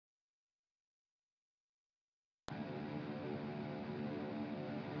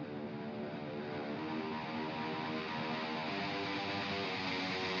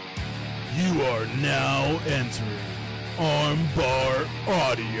are now entering Armbar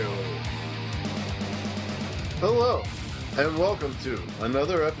Audio. Hello, and welcome to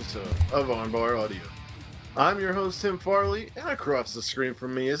another episode of Armbar Audio. I'm your host, Tim Farley, and across the screen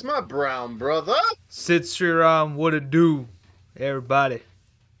from me is my brown brother. Sid Sriram, what it do, everybody?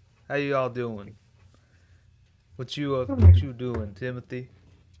 How you all doing? What you doing, Timothy?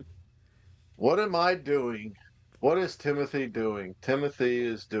 What am I doing? What is Timothy doing? Timothy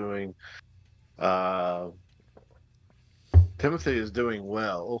is doing well.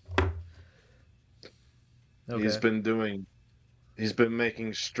 Okay. He's been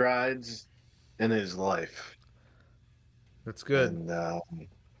making strides in his life. That's good. And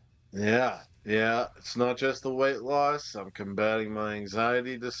yeah, it's not just the weight loss. I'm combating my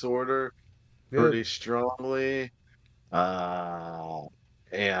anxiety disorder pretty strongly. And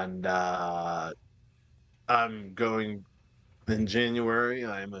I'm going in January.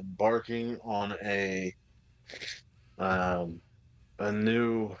 I'm embarking on a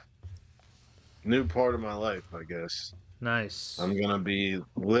new part of my life, I guess. Nice. I'm gonna be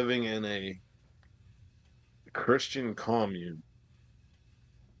living in a Christian commune.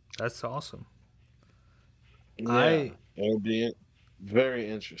 That's awesome. Yeah, it'll be very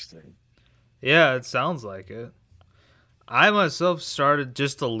interesting. Yeah, it sounds like it. I myself started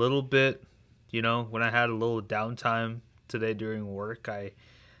just a little bit, when I had a little downtime today during work. I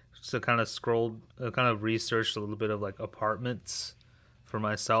just kind of researched a little bit of like apartments for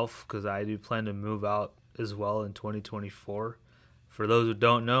myself because I do plan to move out as well in 2024. For those who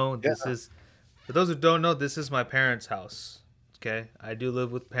don't know, this is my parents' house. Okay, I do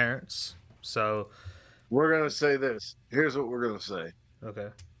live with parents, so we're gonna say this. Here's what we're gonna say. Okay.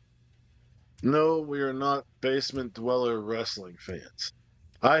 No, we are not basement dweller wrestling fans.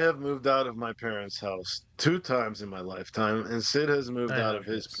 I have moved out of my parents' house 2 times in my lifetime, and Sid has moved out of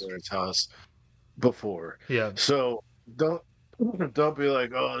his parents' house before. Yeah. So don't be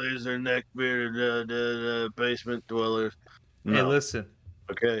like, oh, these are neckbearded basement dwellers. No. Hey, listen.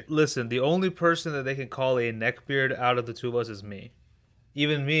 Okay. Listen, the only person that they can call a neckbeard out of the two of us is me.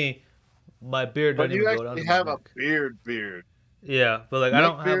 Even me, my beard doesn't even go down to my neck. But you actually have a beard. Yeah, but like I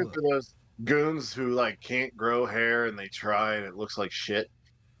don't have for those goons who like can't grow hair and they try and it looks like shit.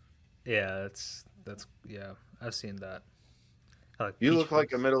 Yeah, that's I've seen that. You look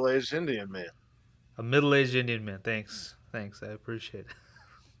like a middle-aged Indian man. A middle-aged Indian man. Thanks, I appreciate it.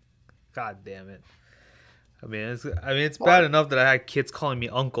 God damn it. I mean, it's bad enough that I had kids calling me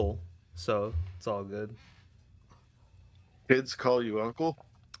uncle, so it's all good. Kids call you uncle?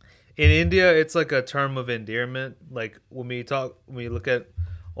 In India, it's like a term of endearment. Like when we look at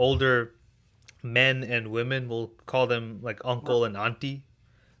older men and women, we'll call them like uncle and auntie,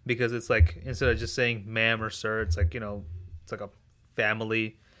 because it's like instead of just saying ma'am or sir, it's like it's like a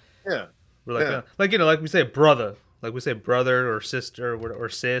family. Yeah. We're like like we say brother, or sister or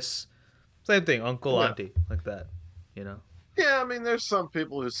sis. Same thing, uncle, auntie, like that. Yeah, I mean, there's some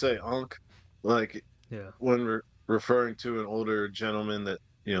people who say unc, like when we're referring to an older gentleman that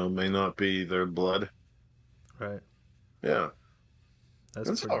may not be their blood. Right. Yeah.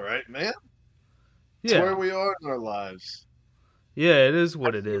 That's all right, man. Yeah. It's where we are in our lives. Yeah, it is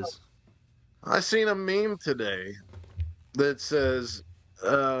what it is. I seen a meme today that says,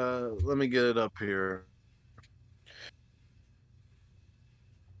 let me get it up here.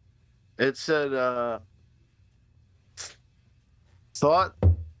 It said, thought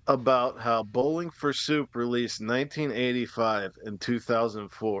about how Bowling for Soup released 1985 and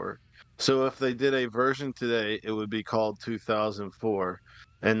 2004. So if they did a version today, it would be called 2004.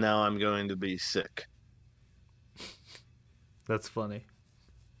 And now I'm going to be sick. That's funny.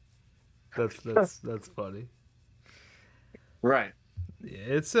 That's funny. Right.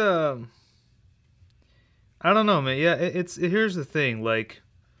 It's I don't know, man. Yeah, here's the thing. Like,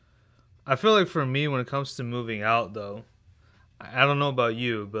 I feel like for me, when it comes to moving out, though, I don't know about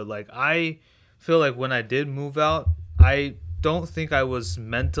you, but like I feel like when I did move out, I don't think I was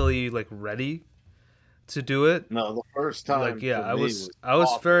mentally like ready to do it. No, the first time. Like, yeah, I was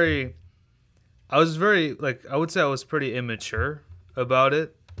very like, I would say I was pretty immature about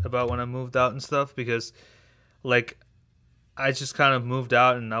when I moved out and stuff, because like I just kind of moved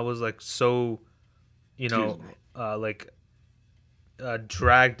out and I was like so,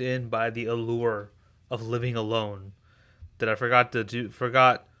 dragged in by the allure of living alone that I forgot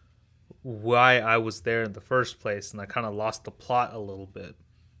why I was there in the first place, and I kind of lost the plot a little bit.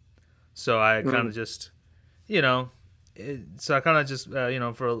 So I kind of just, honestly,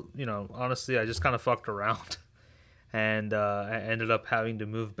 I just kind of fucked around, and I ended up having to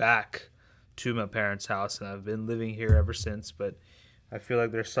move back to my parents' house, and I've been living here ever since. But I feel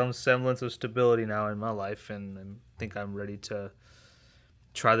like there's some semblance of stability now in my life, and I think I'm ready to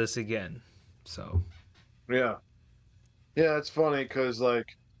try this again. So Yeah. Yeah, it's funny because,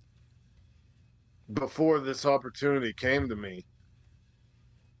 like, before this opportunity came to me,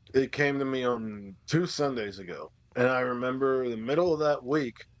 it came to me on 2 Sundays ago. And I remember the middle of that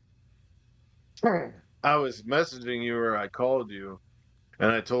week, I was messaging you or I called you,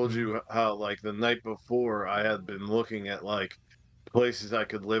 and I told mm, you how, like, the night before I had been looking at, like, places I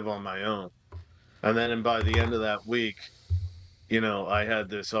could live on my own. And then by the end of that week, I had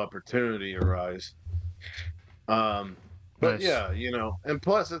this opportunity arise. Um, but nice. yeah, and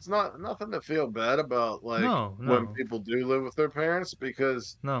plus it's not nothing to feel bad about, like, No, when no, people do live with their parents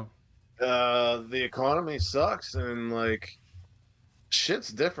because no. the economy sucks and, like, shit's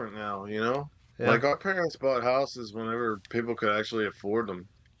different now. Yeah, Like, our parents bought houses whenever people could actually afford them.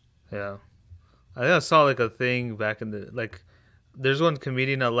 yeah. I think I saw like a thing back in the like. There's one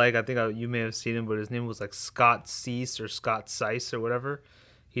comedian I like. I think you may have seen him, but his name was like Scott Cease or Scott Sice or whatever.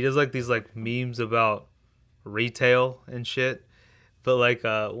 He does like these like memes about retail and shit. But like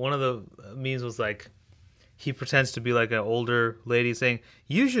one of the memes was like he pretends to be like an older lady saying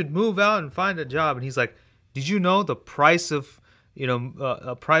you should move out and find a job, and he's like, "Did you know the price of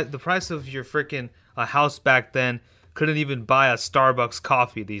the price of your freaking a house back then couldn't even buy a Starbucks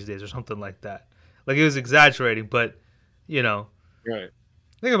coffee these days or something like that." Like he was exaggerating, but you know, Right.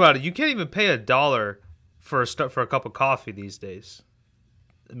 think about it. You can't even pay $1 for for a cup of coffee these days.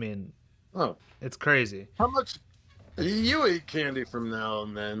 I mean, Oh, it's crazy. how much you eat candy from now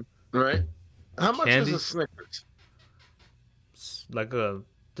and then, right? How much is a Candy, Snickers? like the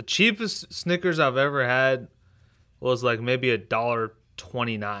cheapest Snickers I've ever had was like maybe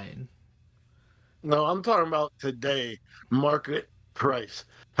 $1.29. No, I'm talking about today, market price.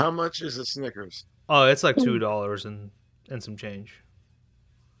 How much is a Snickers? Oh, it's like $2 and some change.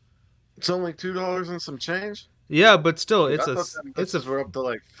 It's only $2 and some change. Yeah, but still, Dude, I thought that it's a. messes were up to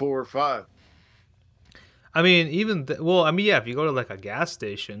like 4 or 5. I mean, well, I mean, yeah, if you go to like a gas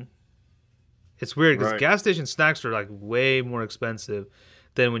station, it's weird because Right. gas station snacks are like way more expensive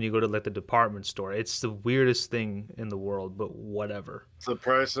than when you go to like the department store. It's the weirdest thing in the world, but whatever. It's the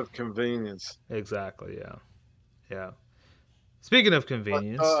price of convenience. Exactly. Yeah. Yeah. Speaking of But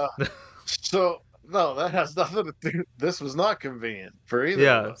convenience, so no, that has nothing to do. This was not convenient for either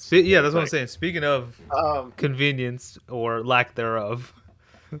of yeah, us. yeah, that's what I'm Like, saying. Speaking of um, convenience or lack thereof.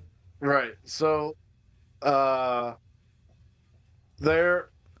 right. So, uh, there.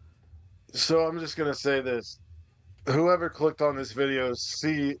 So I'm just gonna say this. Whoever clicked on this video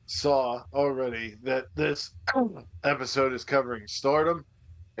saw already that this episode is covering Stardom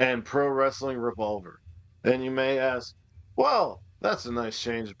and Pro Wrestling Revolver. And you may ask, well, that's a nice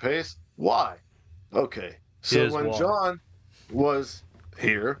change of pace. Why? Okay. So Is when why. John was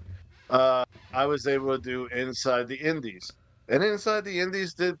here, I was able to do Inside the Indies. And Inside the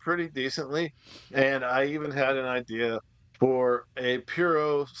Indies did pretty decently. And I even had an idea for a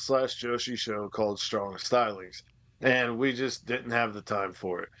Puro/Joshi show called Strong Stylings. And we just didn't have the time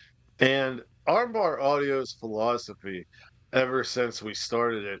for it. And Armbar Audio's philosophy, ever since we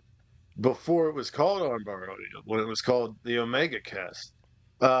started it, before it was called Armbar Audio, when it was called the Omega Cast,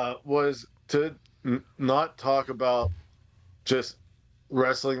 was to not talk about just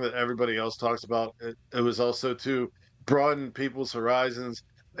wrestling that everybody else talks about. It was also to broaden people's horizons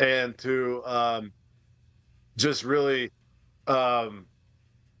and to just really um,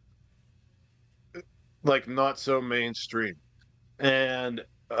 like not so mainstream. And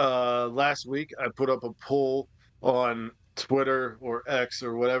last week I put up a poll on Twitter or X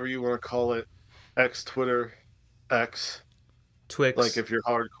or whatever you want to call it, X Twitter X. Like Twix. if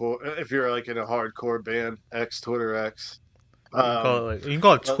you're like in a hardcore band, X Twitter X. You can call Um, it like you can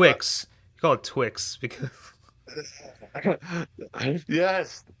call it uh, Twix. You call it Twix because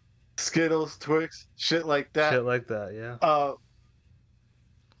yes, Skittles, Twix, shit like that. shit like that. Yeah. Uh,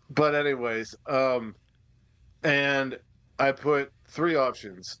 but anyways, and I put 3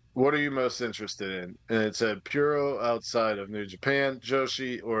 options. What are you most interested in? And it said Puro outside of New Japan,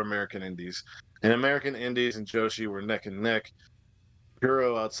 Joshi, or American Indies. And American Indies and Joshi were neck and neck.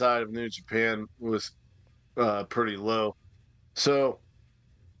 Puro outside of New Japan was pretty low. So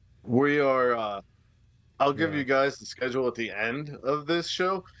we are. I'll give Yeah. you guys the schedule at the end of this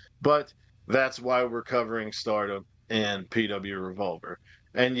show, but that's why we're covering Stardom and PW Revolver.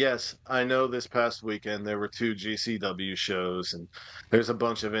 And yes, I know this past weekend there were 2 GCW shows and there's a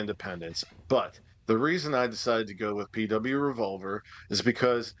bunch of independents, but the reason I decided to go with PW Revolver is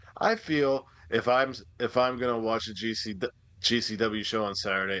because I feel if I'm going to watch a GCW show on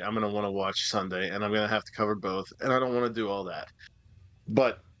Saturday, I'm going to want to watch Sunday and I'm going to have to cover both, and I don't want to do all that.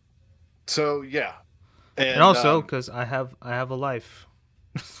 But so yeah, And and also because I have a life.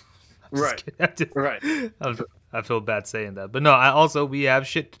 I'm right, just kidding. right. I feel bad saying that, but no. We have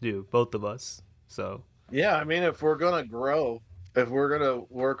shit to do, both of us. So Yeah, I mean, if we're gonna grow, if we're gonna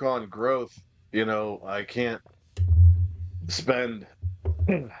work on growth, I can't spend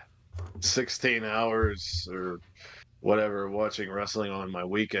 16 hours or whatever watching wrestling on my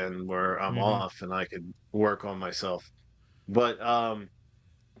weekend where I'm hmm off and I could work on myself. But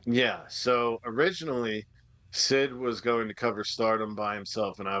yeah, so originally Sid was going to cover Stardom by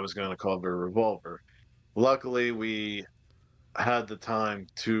himself and I was going to cover Revolver. Luckily, we had the time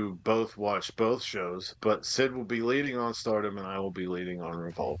to both watch both shows, but Sid will be leading on Stardom and I will be leading on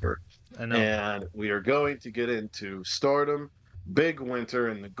Revolver. I know. And we are going to get into Stardom, Big Winter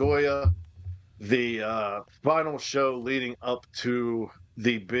in Nagoya, the final show leading up to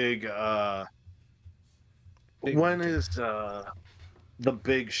the big Big when winter. is the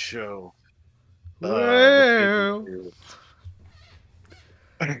big show? The Well, pay-per-view.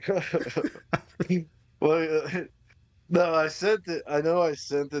 Well, no, I sent it. I know I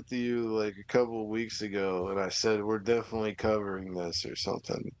sent it to you like a couple of weeks ago, and I said we're definitely covering this or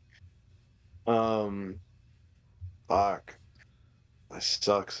something. Um, fuck, I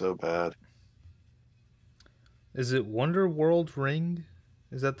suck so bad. is it Wonder World Ring?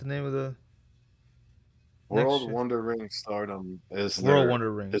 Is that the name of the next World show? Wonder Ring Stardom is World their.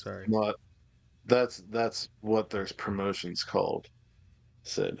 Wonder Ring. It's Sorry. not. That's what their promotion's called.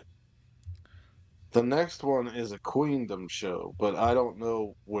 Sid. The next one is a Queendom show, but I don't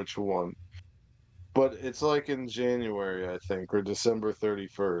know which one. But it's like in January, I think, or December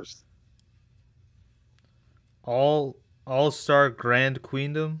 31st. All Star Grand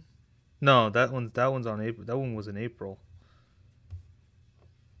Queendom. No, that one's on April. That one was in April.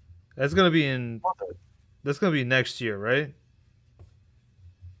 That's gonna be in. That's gonna be next year, right?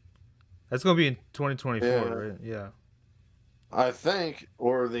 That's gonna be in 2024, Yeah, right? Yeah. I think,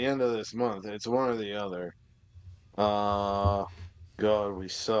 or the end of this month. It's one or the other. Uh, God, we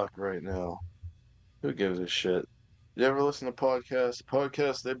suck right now. Who gives a shit? You ever listen to podcasts?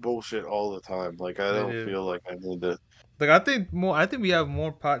 Podcasts, they bullshit all the time. Like, I They don't do. feel like I need to. Like I think more. I think we have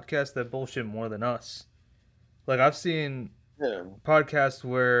more podcasts that bullshit more than us. Like I've seen Yeah. podcasts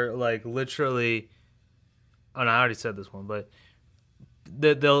where like literally. Oh, no, I already said this one, but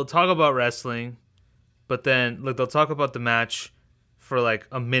they'll talk about wrestling, but then like they'll talk about the match for like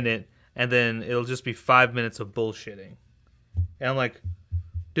a minute, and then it'll just be 5 minutes of bullshitting. And I'm like,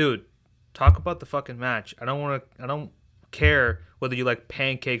 dude, talk about the fucking match. I don't want to. I don't care whether you like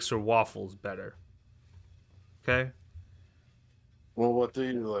pancakes or waffles better. Okay. Well, what do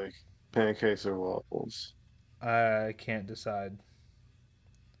you like? Pancakes or waffles? I can't decide.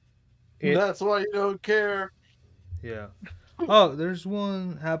 It That's why you don't care. Yeah. Oh, there's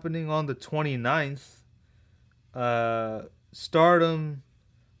one happening on the 29th. Stardom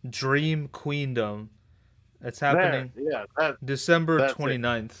Dream Queendom. It's There, happening yeah, December that's it.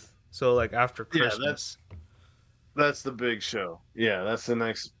 29th. So like after Yeah, Christmas. that's the big show. Yeah, that's the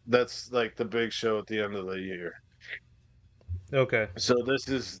next. That's like the big show at the end of the year. Okay. So this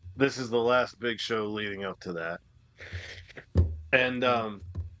is the last big show leading up to that. And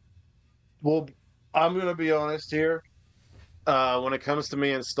well, I'm gonna be honest here. When it comes to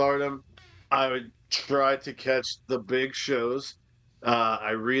me in Stardom, I would try to catch the big shows.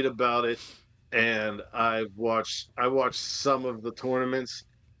 I read about it, and I watched some of the tournaments.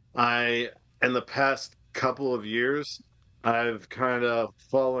 I in the past couple of years, I've kind of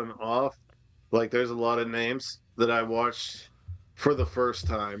fallen off. Like there's a lot of names that I watched for the first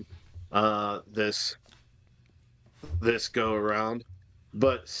time this go around.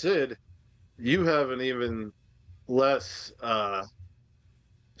 But Sid, you have an even less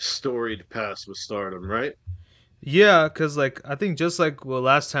storied past with Stardom, right? Yeah, cuz like I think just like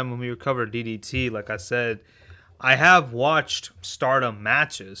last time when we covered DDT, like I said, I have watched Stardom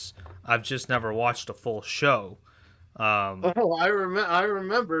matches. I've just never watched a full show. Um Oh, I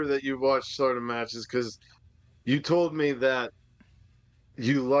remember that you watched Stardom matches because you told me that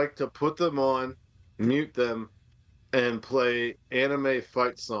you like to put them on, mute them, and play anime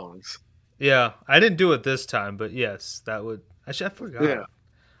fight songs. yeah, I didn't do it this time, but yes, that would actually I Yeah, forgot.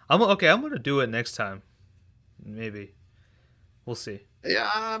 I'm okay, I'm going to do it next time. Maybe. We'll see. yeah.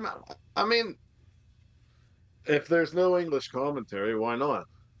 I mean, if there's no English commentary, why not?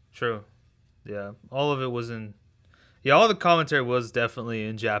 True. Yeah. All of it was in. Yeah, all the commentary was definitely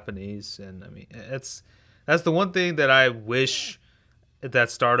in Japanese, and I mean, that's the one thing that I wish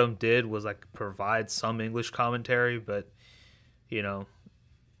that Stardom did was like provide some English commentary, but you know,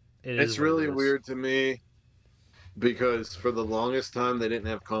 it is It's what it really is. weird to me because for the longest time they didn't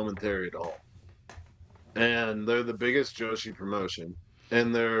have commentary at all. And they're the biggest Joshi promotion.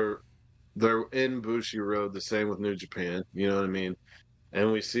 And they're in Bushi Road, the same with New Japan, you know what I mean?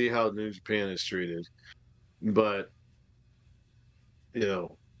 And we see how New Japan is treated. But, you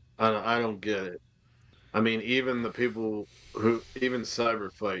know, I don't get it. I mean, even the people who even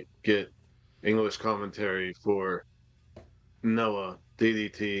Cyberfight get English commentary for Noah,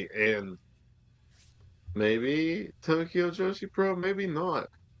 DDT, and maybe Tokyo Joshi Pro, maybe not.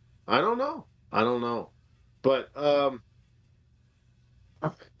 I don't know. I don't know. But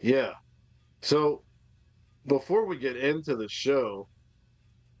yeah. So before we get into the show,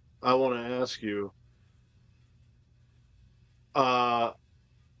 I want to ask you, uh,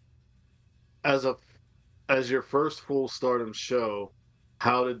 as a as your first full Stardom show,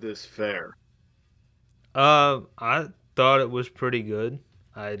 how did this fare? I thought it was pretty good.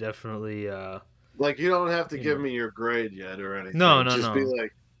 I definitely Like, you don't have to you give know. me your grade yet or No, anything. no, Just be no.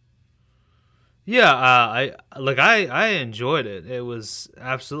 like, Yeah, I enjoyed it. It was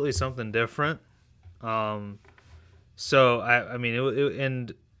absolutely something different. Um so I mean it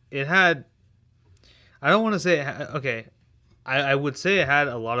and it had, I don't want to say okay. I would say it had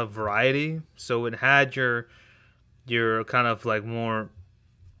a lot of variety. So it had your kind of like more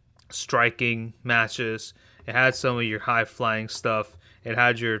striking matches. It had some of your high flying stuff. It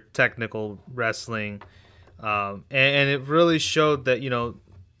had your technical wrestling, and it really showed that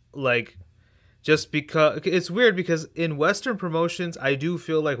like just because it's weird because in Western promotions, I do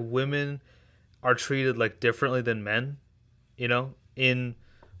feel like women are treated like differently than men. In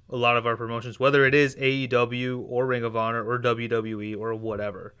a lot of our promotions, whether it is AEW or Ring of Honor or WWE or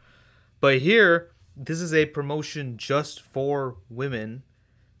whatever. But here, this is a promotion just for women.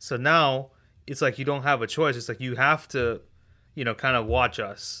 So now it's like you don't have a choice. It's like you have to, kind of watch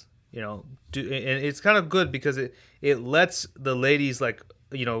us. And it's kind of good because it lets the ladies like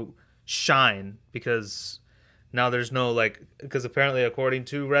shine, because now there's no like, because apparently according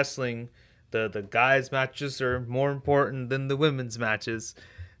to wrestling, the guys matches are more important than the women's matches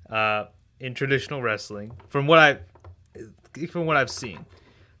in traditional wrestling from what I've seen.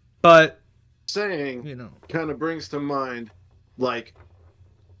 But saying you know, kind of brings to mind, like,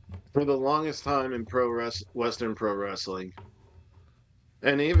 for the longest time in Western pro wrestling,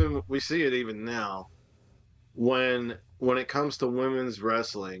 and even we see it even now, when it comes to women's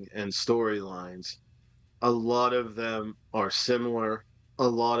wrestling and storylines, a lot of them are similar. A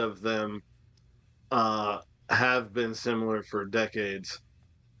lot of them uh, have been similar for decades.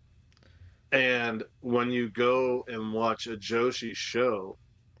 And when you go and watch a Joshi show,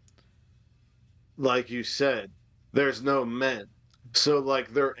 like you said, there's no men. So like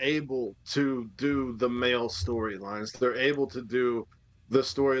they're able to do the male storylines. They're able to do the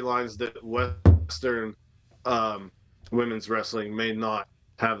storylines that Western um, women's wrestling may not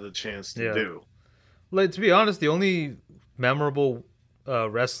have the chance to yeah. do. Like, to be honest, the only memorable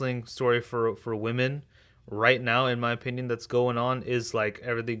wrestling story for women right now, in my opinion, that's going on is like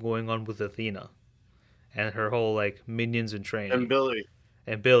everything going on with Athena and her whole like minions in And training Billy,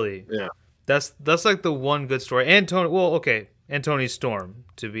 and Billy. yeah. That's like the one good story. And Tony, well, okay, and Tony Storm,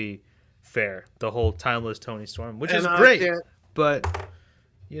 to be fair, the whole timeless Tony Storm, which And is great, but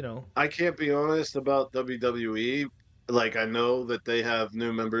you know, I can't be honest about WWE. Like I know that they have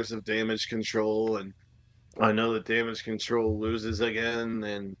new members of Damage Control, and I know that Damage Control loses again,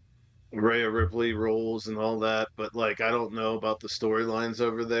 and Rhea Ripley rolls and all that. But like, I don't know about the storylines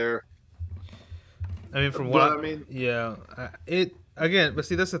over there. I mean, from what But I, I mean, yeah, it again, but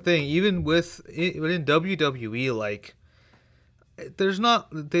see, that's the thing. Even within WWE, like there's not,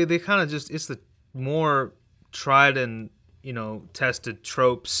 they kind of just, it's the more tried and tested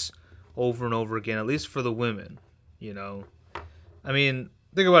tropes over and over again, at least for the women. you know I mean,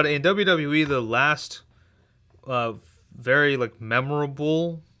 think about it. In WWE, the last uh very like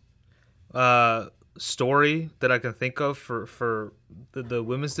memorable story that I can think of for the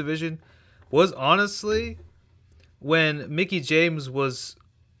women's division was honestly when Mickey James was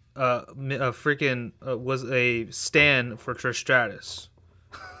a freaking was a stan for Trish Stratus.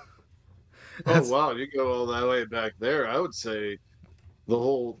 oh That's wow, you go all that way back there. I would say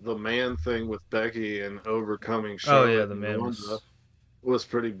the man thing with Becky and overcoming Oh yeah, Charlotte the and man Ronda was. was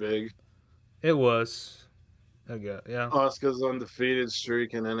pretty big. It was. I guess, yeah. Asuka's undefeated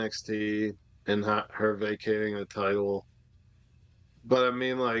streak in NXT and her vacating the title. But I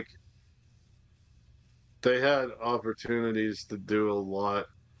mean, like, they had opportunities to do a lot,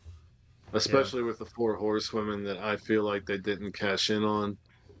 Yeah. especially with the four horsewomen that I feel like they didn't cash in on.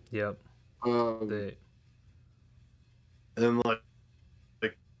 Yep. Um, They. and like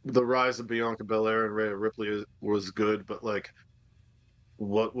the rise of Bianca Belair and Rhea Ripley was good, but like,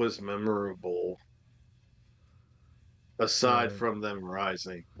 what was memorable aside Right. from them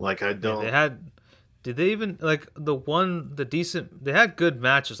rising? Like, I I mean, they don't. had. Did they even like the decent? They had good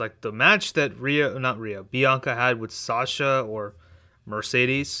matches, like the match that not Rhea, Bianca had with Sasha or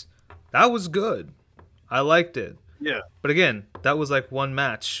Mercedes. That was good. I liked it. Yeah, But again, that was like one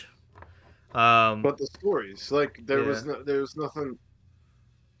match. Um, but the stories, like, yeah. there was nothing.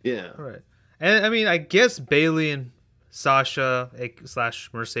 Yeah, All right. And I mean, I guess Bailey and Sasha slash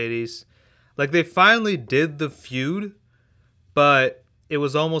Mercedes, like they finally did the feud, but it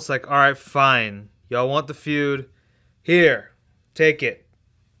was almost like, all right, fine, y'all want the feud, here, take it,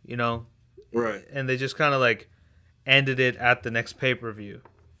 you know, right, and they just kind of like ended it at the next pay per view.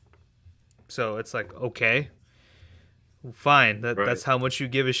 So it's like, okay, fine, right. that's how much you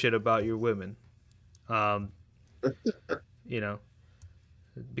give a shit about your women, um, you know,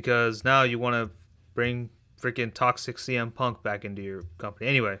 because now you want to bring freaking toxic CM Punk back into your company.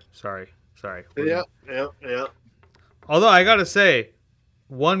 Anyway, sorry. Yeah, yeah, yeah. Although I gotta say,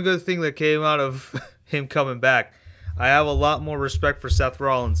 one good thing that came out of him coming back, I have a lot more respect for Seth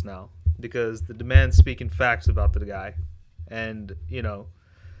Rollins now because the man's speaking facts about the guy, and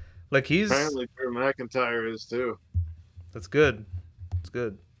like he's Apparently, Drew McIntyre is too. that's good. It's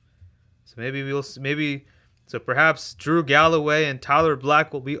good. So so perhaps Drew Galloway and Tyler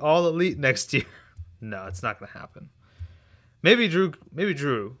Black will be all elite next year. No, it's not gonna happen. Maybe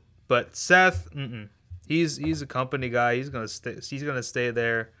Drew, but Seth, he's a company guy. He's gonna stay. He's gonna stay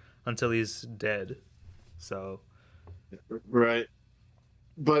there until he's dead. So, Right.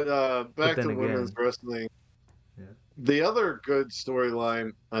 But but back then to women's again, wrestling. yeah, The other good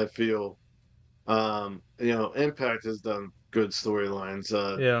storyline I feel, Impact has done good storylines.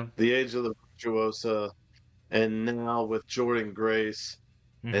 yeah, The Age of the Virtuosa, and now with Jordan Grace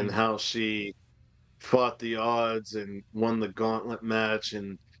and hmm how she fought the odds and won the gauntlet match,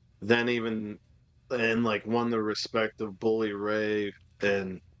 and then even and like won the respect of Bully Ray,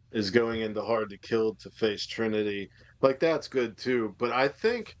 and is going into Hard to Kill to face Trinity. Like that's good too. But I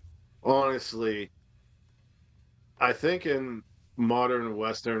think honestly, I think in modern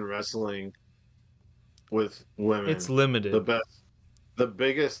Western wrestling with it's women, the limited. best, the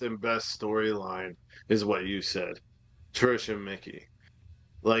biggest and best storyline is what you said, Trish and Mickey.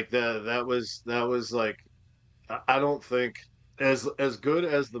 Like that was like I don't think as good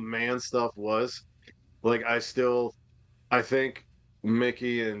as the man stuff was. Like I think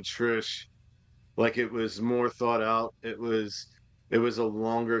Mickey and Trish, like it was more thought out. It was a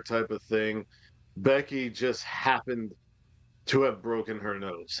longer type of thing. Becky just happened to have broken her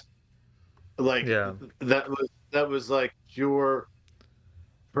nose. Like Yeah, that was like pure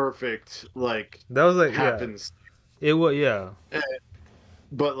perfect like that was like happens. it was yeah. Eh,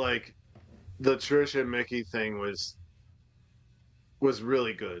 But like the Trish and Mickey thing was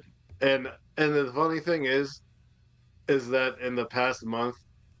really good. And the funny thing is that in the past month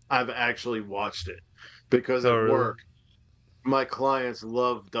I've actually watched it because Oh at really? work my clients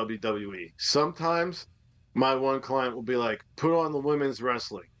love WWE. Sometimes my one client will be like, "Put on the women's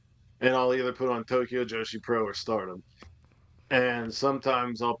wrestling." And I'll either put on Tokyo Joshi Pro or Stardom. And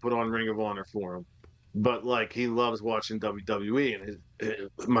sometimes I'll put on Ring of Honor for him. But like he loves watching WWE, and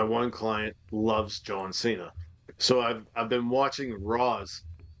my one client loves John Cena. So I've been watching Raws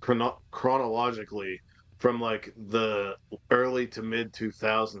chronologically from like the early to mid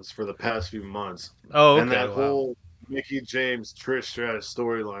 2000s for the past few months, Oh and okay, that wow. whole Mickey James Trish Stratus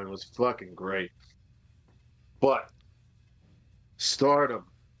storyline was fucking great. But Stardom,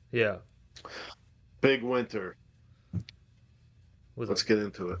 Yeah, Big Winter. was it? Let's get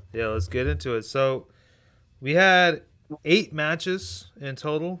into it. Yeah, let's get into it. So we had 8 matches in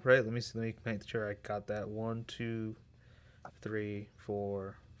total, right? Let me see. Let me make sure I got that. 1, 2, 3,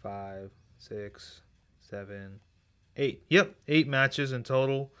 4, 5, 6, 7, 8. Yep, 8 matches in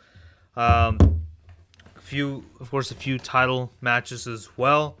total. Um, a few title matches as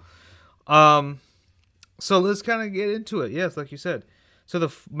well. Um, so let's kind of get into it. Yes, like you said. So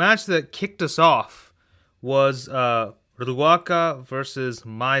the match that kicked us off was Ruaka versus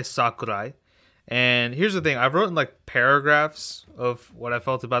Mai Sakurai. And here's the thing: I've written like paragraphs of what I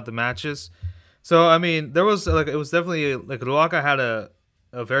felt about the matches. So I mean, there was like it was definitely like Ruaka had a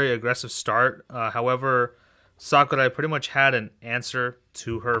very aggressive start. However, Sakurai pretty much had an answer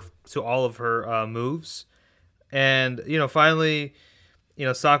to all of her moves, and finally,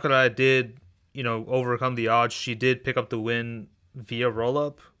 Sakurai did overcome the odds. She did pick up the win via roll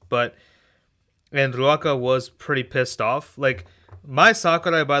up, and Ruaka was pretty pissed off. Like my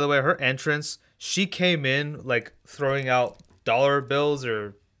Sakurai, by the way, her entrance, she came in like throwing out dollar bills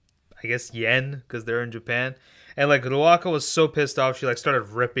or I guess yen because they're in Japan, and like Ruaka was so pissed off she like started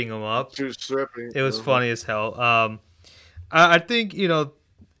ripping him up. She was stripping. It was funny as hell. I think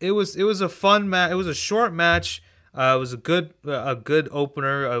it was a fun match. It was a short match. It was a good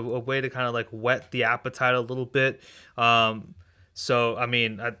opener, a way to kind of like whet the appetite a little bit. So I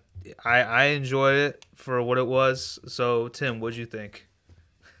mean, I enjoyed it for what it was. So Tim, what'd you think?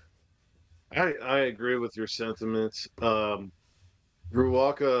 I agree with your sentiments.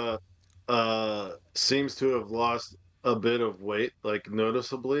 Ruaka seems to have lost a bit of weight, like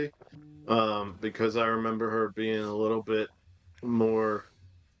noticeably, because I remember her being a little bit more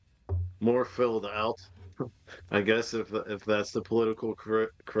filled out. I guess if that's the political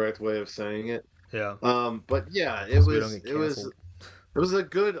correct way of saying it. Yeah, But yeah, it so we don't was get it was canceled. it was a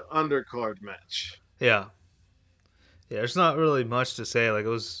good undercard match. Yeah, yeah. There's not really much to say. Like it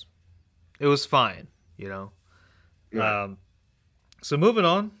was fine. You know. Right. So moving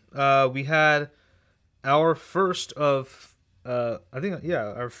on, we had our first of I think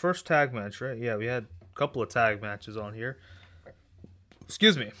our first tag match, right? Yeah, we had a couple of tag matches on here.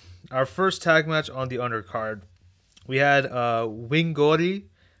 Excuse me. Our first tag match on the undercard. We had Wingori,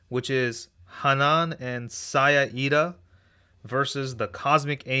 which is Hanan and Saya Ida versus the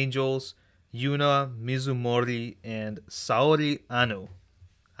Cosmic Angels, Yuna Mizumori and Saori Anu.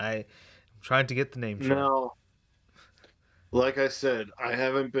 I'm trying to get the names right. Now, like I said, I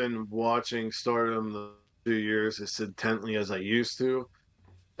haven't been watching Stardom the 2 years as intently as I used to.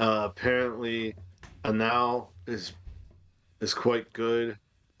 Apparently, Anal is quite good.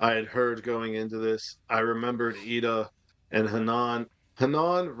 I had heard going into this. I remembered Ida and Hanan.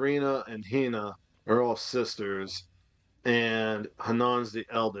 Hanan, Rina, and Hina are all sisters, and Hanan's the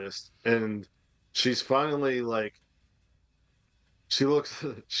eldest. And she's finally like she looks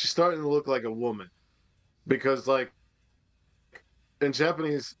she's starting to look like a woman because like in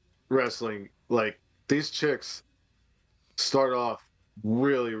Japanese wrestling, like these chicks start off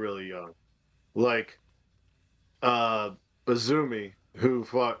really, really young. Like Bazumi, who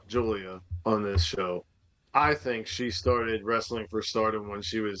fought Julia on this show, I think she started wrestling for Stardom when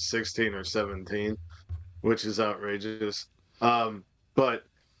she was 16 or 17, which is outrageous. But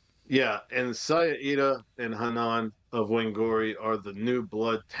yeah, and Saya Ida and Hanan of Wingori are the new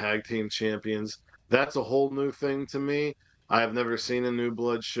blood tag team champions. That's a whole new thing to me. I have never seen a new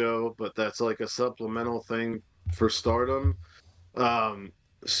blood show, but that's like a supplemental thing for Stardom.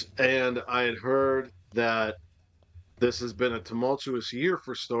 And I had heard that this has been a tumultuous year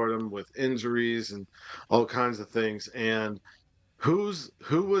for Stardom with injuries and all kinds of things. And who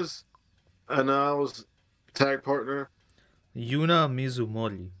was Anal's tag partner? Yuna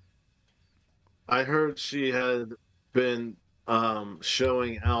Mizumori. I heard she had been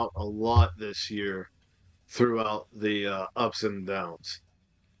showing out a lot this year throughout the ups and downs,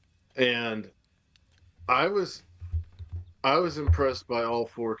 and I was I was impressed by all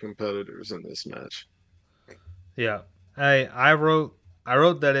four competitors in this match. Yeah, I wrote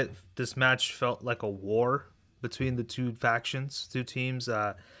that this match felt like a war between the two factions, two teams.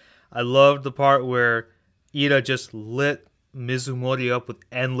 I loved the part where Ida just lit Mizumori up with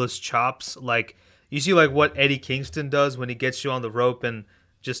endless chops. Like you see, like what Eddie Kingston does when he gets you on the rope and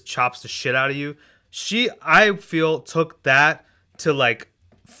just chops the shit out of you. She, I feel, took that to like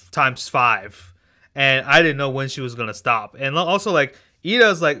times five, and I didn't know when she was gonna stop. And also, like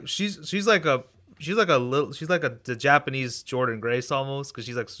Ida's like she's like the Japanese Jordan Grace almost because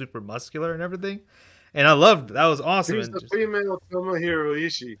she's like super muscular and everything. And I loved that was awesome. He's And the just, female Tomohiro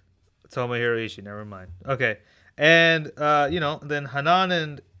Ishii. Tomohiro Ishii, never mind. Okay, and then Hanan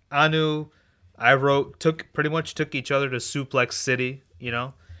and Anu, I wrote took each other to Suplex City.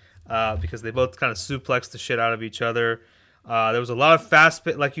 Because they both kind of suplexed the shit out of each other. There was a lot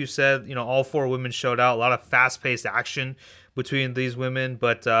of like you said, all four women showed out. A lot of fast paced action between these women,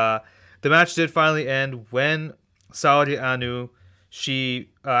 but the match did finally end when Saori Anu she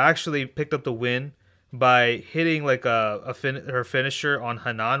actually picked up the win by hitting like her finisher on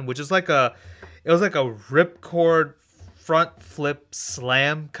Hanan, which is it was like a ripcord front flip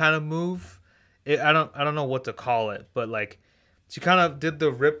slam kind of move. I don't know what to call it, but like she kind of did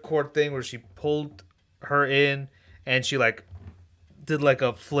the ripcord thing where she pulled her in and she like did like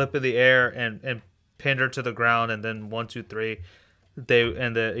a flip in the air and pinned her to the ground, and then 1, 2, 3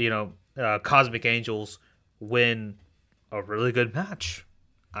 the Cosmic Angels win a really good match.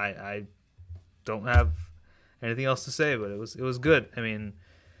 I don't have anything else to say, but it was good. I mean,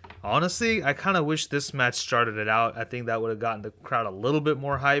 honestly, I kind of wish this match started it out. I think that would have gotten the crowd a little bit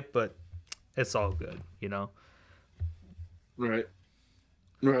more hype, but it's all good. Right,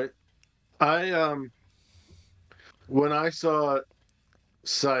 right. I when I saw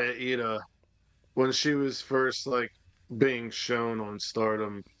Saida when she was first like being shown on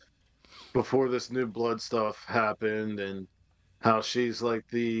Stardom before this new blood stuff happened, and how she's like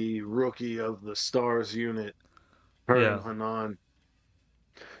the rookie of the Stars unit, her and Yeah. Hanan.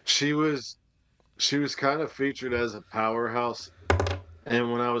 She was she was kind of featured as a powerhouse,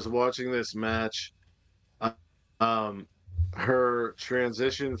 and when I was watching this match, uh, um, her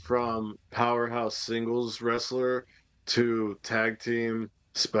transition from powerhouse singles wrestler to tag team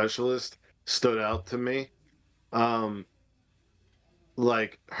specialist stood out to me. Um,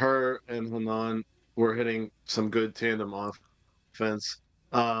 like her and Hanan were hitting some good tandem offense.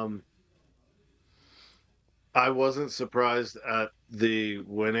 Um, I wasn't surprised at the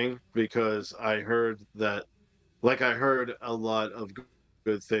winning because I heard that, like, I heard a lot of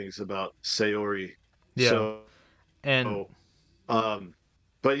good things about Sayori. Yeah. So, And um,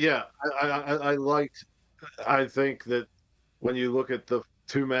 but yeah, I liked, I think that when you look at the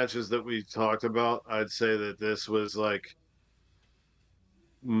two matches that we talked about, I'd say that this was like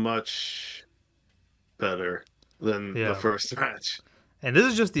much better than the yeah. first match. And this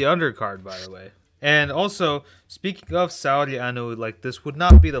is just the undercard, by the way. And also, speaking of Saudi Anu, like this would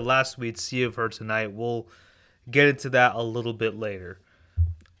not be the last we'd see of her tonight. We'll get into that a little bit later.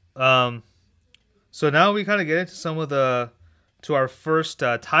 Um, so now we kind of get into to our first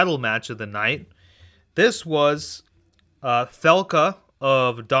title match of the night. This was Thelka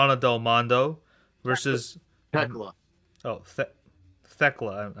of Donna Del Mondo versus Tekla. oh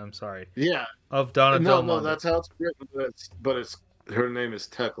Thekla. I'm sorry, Yeah. of Donna No, Del no, Mondo. that's how it's written, but it's her name is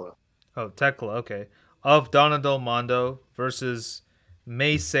Tekla. Oh, Tekla, okay. Of Donna Del Mondo versus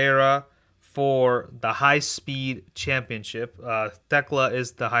May Sarah for the High Speed Championship. Tekla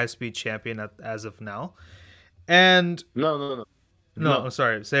is the High Speed Champion as of now. And No, no, no, no, no. I'm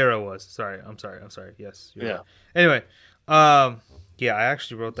sorry, Sarah was. Sorry, I'm sorry. Yes, you're Yeah. right. Anyway, yeah, I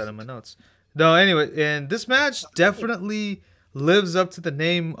actually wrote that in my notes. No, anyway, and this match definitely lives up to the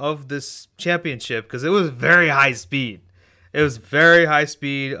name of this championship because it was very high speed. It was very high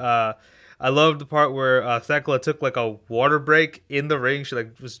speed. I loved the part where Thekla took like a water break in the ring. She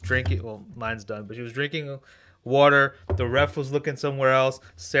like was drinking. Well, mine's done, but she was drinking water. The ref was looking somewhere else.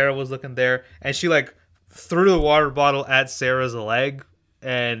 Sarah was looking there, and she like threw the water bottle at Sarah's leg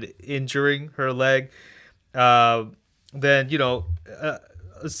and injuring her leg. Then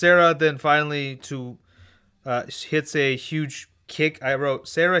Sarah then finally hits a huge kick. I wrote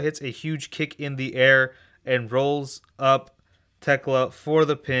Sarah hits a huge kick in the air and rolls up Tekla for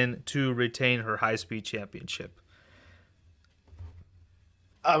the pin to retain her high speed championship.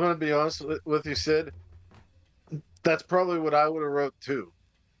 I'm gonna be honest with you, Sid. That's probably what I would have wrote too,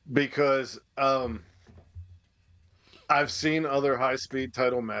 because I've seen other high speed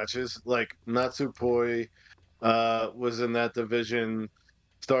title matches like Natsupoi was in that division,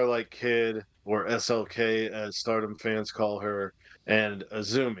 Starlight Kid or SLK as Stardom fans call her, and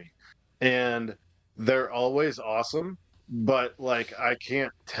Azumi. And they're always awesome, but like I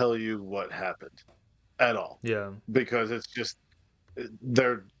can't tell you what happened at all Yeah. because it's just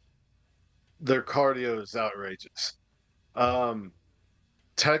their their cardio is outrageous. Um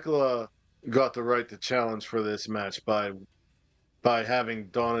Tekla got the right to challenge for this match by having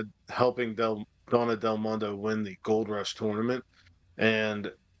Donna Del Mondo win the Gold Rush tournament,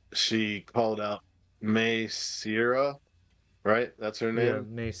 and she called out May Sierra, right? That's her Yeah,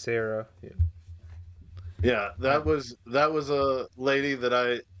 name. May Sarah. Yeah. Yeah, Uh, that was a lady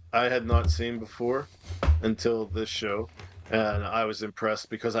that I had not seen before until this show, and I was impressed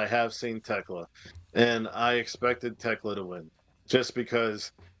because I have seen Tekla, and I expected Tekla to win, just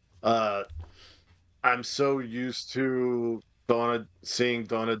because uh, I'm so used to seeing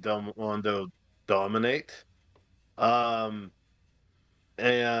Donna Del Mondo dominate, um,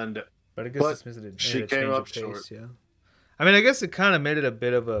 and but I guess but this made she a came change up of short. pace. Yeah. I mean, I guess it kind of made it a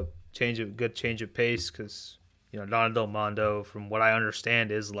bit of a good change of pace because Donna Del Mondo, from what I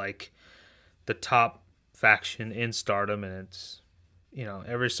understand, is like the top faction in Stardom, and it's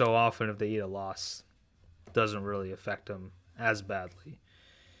every so often if they eat a loss, it doesn't really affect them as badly.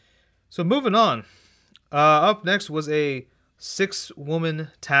 So moving on, up next was a 6-woman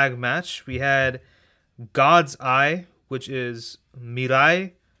tag match. We had God's Eye, which is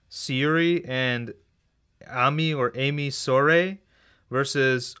Mirai, Sayuri, and Amy Sore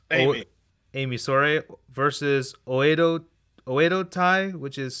versus Amy, Amy Sore versus Oedo Tai,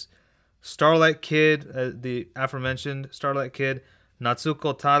 which is Starlight Kid, the aforementioned Starlight Kid,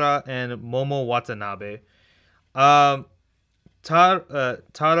 Natsuko Tara, and Momo Watanabe. Um,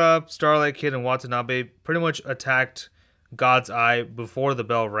 Tara, Starlight Kid, and Watanabe pretty much attacked God's Eye before the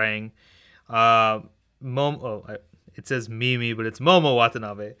bell rang. It says Mimi, but it's Momo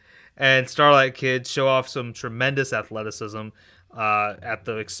Watanabe. And Starlight Kid show off some tremendous athleticism at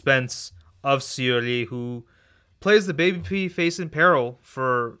the expense of Sayori, who plays the baby face in peril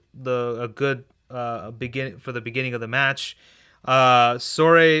for the beginning of the match.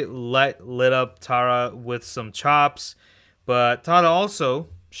 Sore lit up Tara with some chops, but Tara also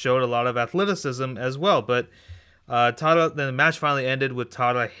showed a lot of athleticism as well. But Tara, then the match finally ended with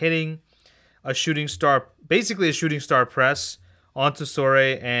Tara hitting basically a shooting star press onto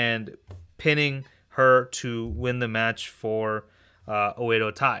Sore and pinning her to win the match for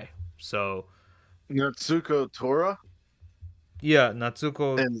Oedo Tai. So Natsuko Tora yeah,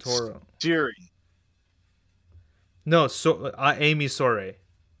 Natsuko and Tora. Shiri. No, Amy Sore.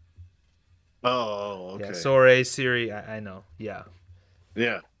 Oh, Yeah, okay. Sore, Siri, I know. Yeah.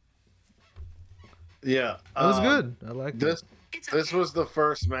 Yeah. Yeah. It was good. I liked it. This was the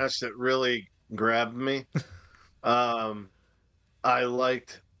first match that really grabbed me. um I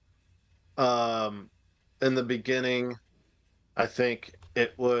liked in the beginning, I think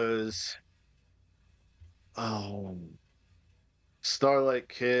it was Starlight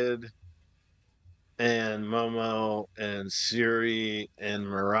Kid and Momo and Siri and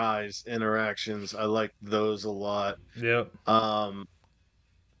Mirai's interactions. I liked those a lot. Yep.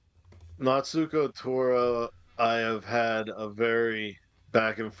 Natsuko Tora, I have had a very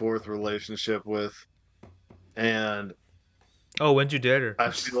back and forth relationship with, and Oh, when'd you date her? I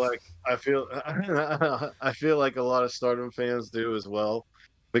feel I feel like a lot of Stardom fans do as well,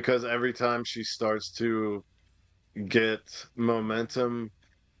 because every time she starts to get momentum,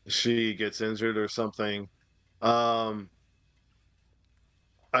 she gets injured or something. Um,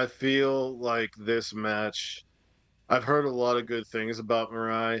 I feel like this match, I've heard a lot of good things about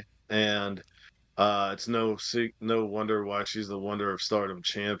Mirai, and it's no wonder why she's the Wonder of Stardom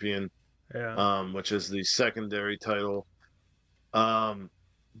champion, Yeah. which is the secondary title. Um,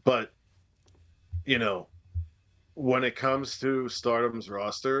 but you know, when it comes to Stardom's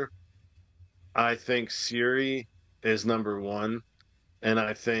roster, I think Siri is number one, and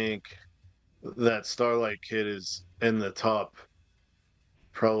I think that Starlight Kid is in the top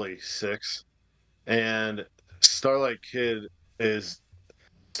probably six. And Starlight Kid is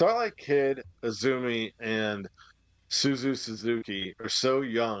Starlight Kid, Azumi, and Suzu Suzuki are so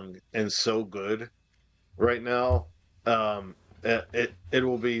young and so good right now. It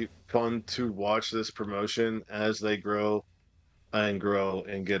will be fun to watch this promotion as they grow and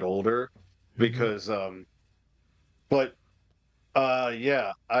get older, Mm-hmm. because but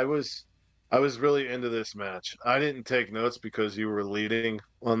yeah, I was really into this match. I didn't take notes because you were leading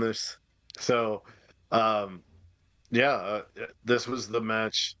on this. So um yeah, this was the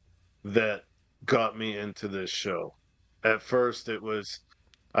match that got me into this show. At first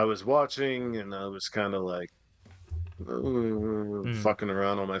I was watching and I was kind of like Mm. fucking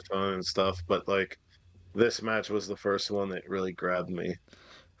around on my phone and stuff, but like this match was the first one that really grabbed me.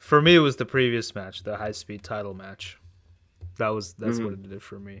 For me, it was the previous match, the high speed title match. That's what Mhm. it did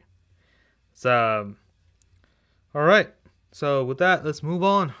for me. So, all right. So with that, let's move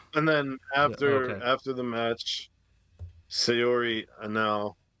on. And then Yeah. Okay. after the match, Sayori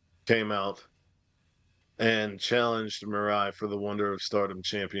Anal came out and challenged Mirai for the Wonder of Stardom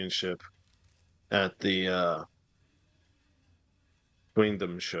Championship at the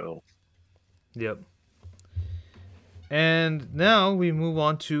Queendom show. Yep. And now we move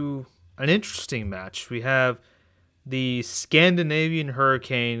on to an interesting match. We have the Scandinavian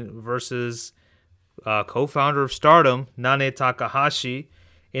Hurricane versus co-founder of Stardom, Nane Takahashi,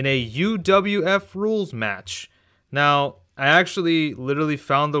 in a UWF rules match. Now, I actually literally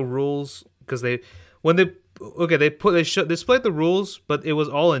found the rules because they displayed the rules, but it was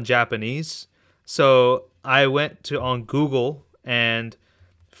all in Japanese. So I went to on Google and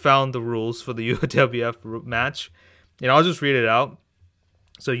found the rules for the UWF match, and I'll just read it out.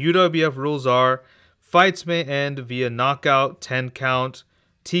 So UWF rules are: fights may end via knockout, 10 count,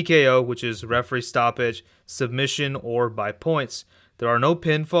 TKO, which is referee stoppage, submission, or by points. There are no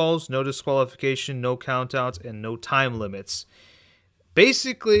pinfalls, no disqualification, no countouts, and no time limits.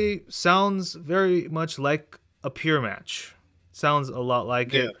 Basically, sounds very much like a pure match. Sounds a lot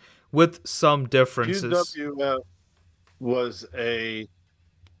like Yeah, it, with some differences. UWF was a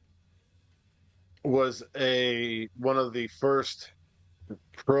one of the first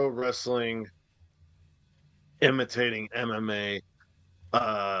pro wrestling imitating MMA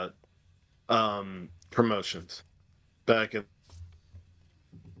uh promotions back in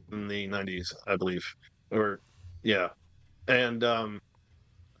the 90s, I believe. Or yeah. And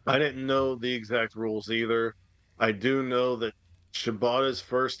I didn't know the exact rules either. I do know that Shibata's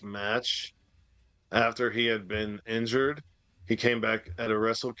first match after he had been injured. He came back at a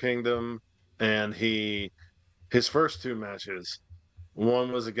Wrestle Kingdom, and his first two matches,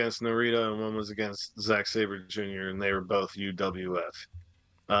 one was against Narita and one was against Zack Sabre Jr., and they were both UWF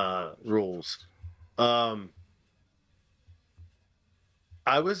rules. I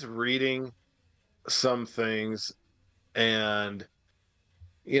was reading some things, and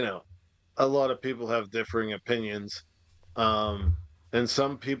a lot of people have differing opinions. And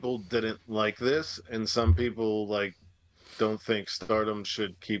some people didn't like this, and some people don't think Stardom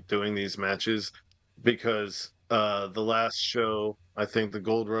should keep doing these matches because the last show, I think the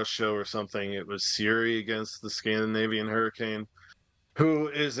Gold Rush show or something, it was Siri against the Scandinavian Hurricane, who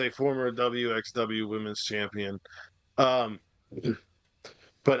is a former WXW Women's Champion. Um,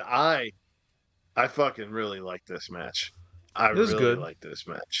 but I fucking really like this match. I It was really good. like this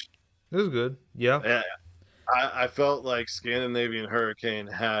match. It was good. Yeah. Yeah, I felt like Scandinavian Hurricane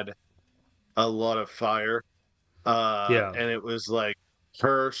had a lot of fire. Yeah. And it was like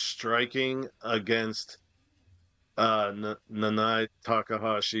her striking against Nanai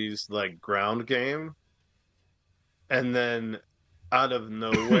Takahashi's like ground game, and then out of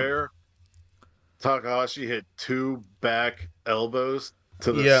nowhere, Takahashi hit two back elbows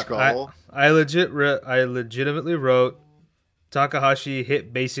to the skull. I legitimately wrote Takahashi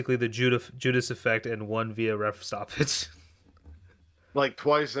hit basically the Judas effect and won via ref stoppage. Like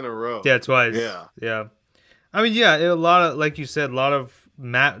twice in a row. Yeah, twice. Yeah. I mean, yeah, a lot of, like you said, a lot of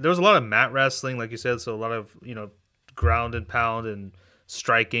mat. There was a lot of mat wrestling, like you said, so a lot of ground and pound and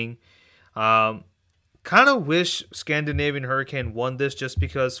striking. Kind of wish Scandinavian Hurricane won this just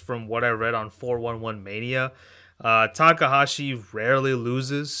because from what I read on 411 Mania, Takahashi rarely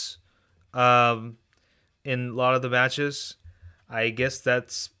loses in a lot of the matches. I guess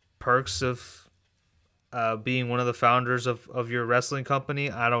that's perks of being one of the founders of your wrestling company.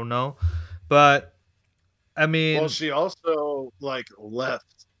 I don't know. But, I mean... Well, she also,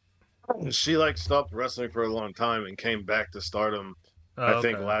 left. She, stopped wrestling for a long time and came back to Stardom, I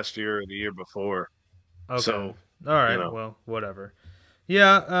think, last year or the year before. Okay. So, all right, well, whatever.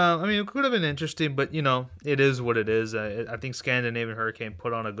 Yeah, I mean, it could have been interesting, but, it is what it is. I think Scandinavian Hurricane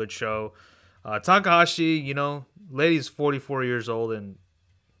put on a good show. Takahashi, lady's 44 years old, and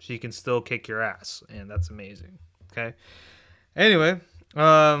she can still kick your ass, and that's amazing. Okay? Anyway,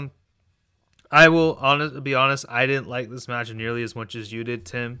 I will be honest, I didn't like this match nearly as much as you did,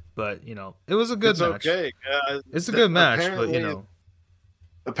 Tim, but, it was a good match. It's okay. It's a good match, but,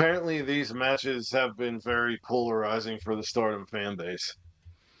 Apparently, these matches have been very polarizing for the Stardom fan base.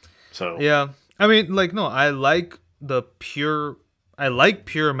 So yeah, I mean, no, I like pure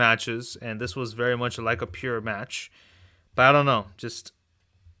matches, and this was very much like a pure match. But I don't know, just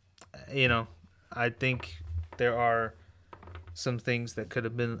I think there are some things that could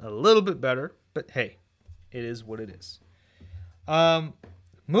have been a little bit better. But hey, it is what it is.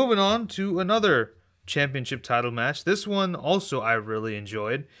 Moving on to another championship title match. This one also I really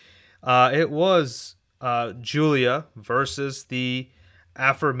enjoyed. It was Julia versus the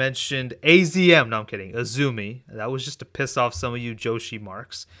aforementioned AZM. No, I'm kidding. Azumi. That was just to piss off some of you Joshi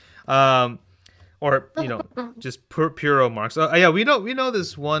marks. Or, just Puro marks. Yeah, we know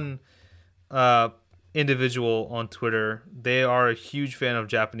this one individual on Twitter. They are a huge fan of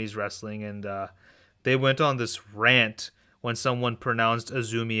Japanese wrestling, and they went on this rant when someone pronounced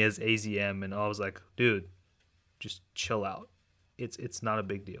Azumi as AZM, and I was like, dude, just chill out. It's not a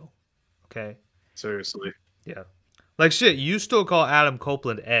big deal. Okay? Seriously. Yeah. Shit, you still call Adam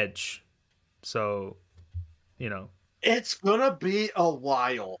Copeland Edge. So, It's gonna be a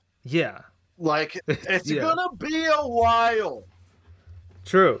while. Yeah. It's gonna be a while.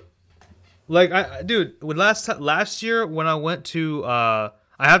 True. Dude, when last year when I went to I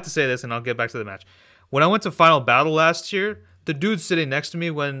have to say this and I'll get back to the match. When I went to Final Battle last year, the dude sitting next to me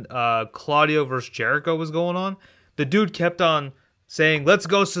when Claudio versus Jericho was going on, the dude kept on saying, "Let's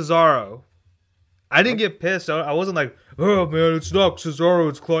go Cesaro." I didn't get pissed. I wasn't like, "Oh man, it's not Cesaro,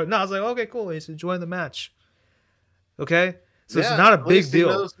 it's Claudio." No, I was like, "Okay, cool. He's enjoying the match." Okay, so it's not a big deal.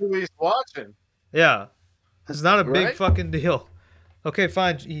 He knows who he's watching. Yeah, it's not a big fucking deal. Okay,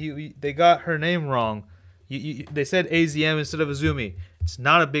 fine. They got her name wrong. They said AZM instead of Azumi. It's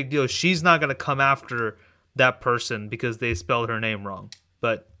not a big deal. She's not going to come after that person because they spelled her name wrong.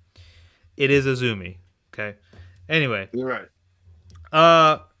 But it is Azumi. Okay. Anyway. You're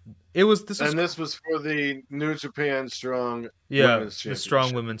right. This was for the New Japan Strong Women's Championship. The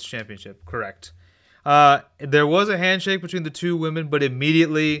Strong Women's Championship. Correct. There was a handshake between the two women, but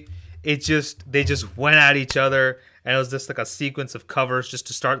immediately they just went at each other, and it was just like a sequence of covers just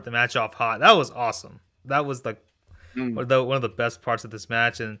to start the match off hot. That was awesome. That was one of the best parts of this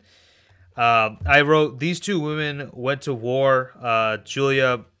match, and I wrote these two women went to war.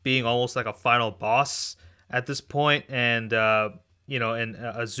 Julia being almost like a final boss at this point, and and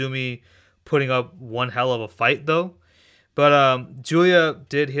Azumi putting up one hell of a fight though. But Julia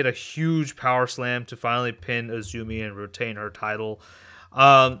did hit a huge power slam to finally pin Azumi and retain her title.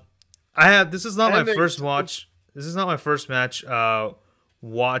 This is not my first watch. This is not my first match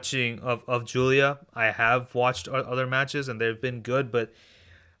watching of Julia. I have watched other matches and they've been good, but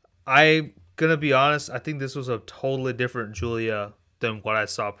I'm gonna be honest, I think this was a totally different Julia than what I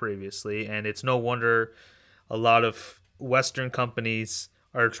saw previously, and it's no wonder a lot of Western companies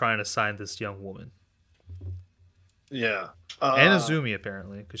are trying to sign this young woman. Yeah, and Azumi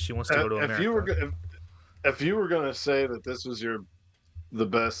apparently, because she wants to go to America. If you were gonna say that this was the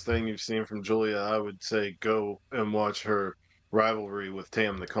best thing you've seen from Julia, I would say go and watch her rivalry with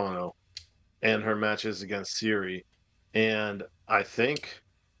Tam Nakano and her matches against Siri. And I think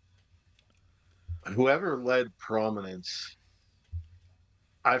whoever led Prominence,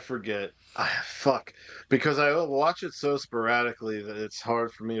 I forget. Fuck, because I watch it so sporadically that it's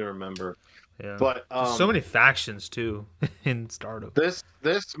hard for me to remember. Yeah, but there's so many factions too in Stardom. This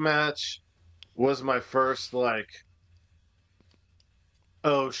match was my first like,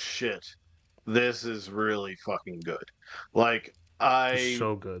 oh shit, this is really fucking good. Like It's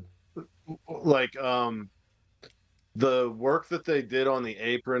so good. Like the work that they did on the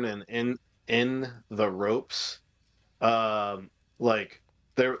apron and in the ropes, like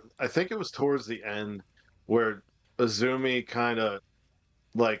there, I think it was towards the end where Azumi kind of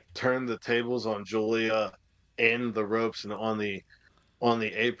like turned the tables on Julia in the ropes and on the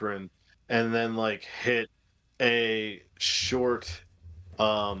apron, and then like hit a short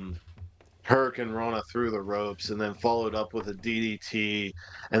Hurricane Rana through the ropes, and then followed up with a DDT,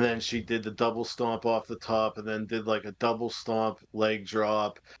 and then she did the double stomp off the top, and then did like a double stomp leg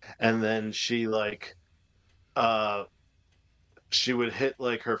drop, and then she like she would hit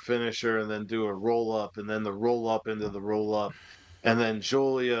like her finisher and then do a roll up, and then the roll up into the roll up, and then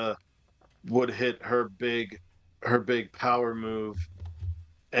Julia would hit her big power move,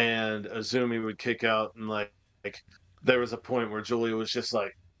 and Azumi would kick out, and like there was a point where Julia was just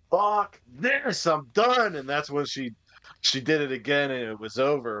like, fuck this, I'm done. And that's when she did it again and it was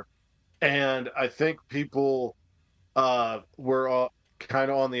over. And I think people were kind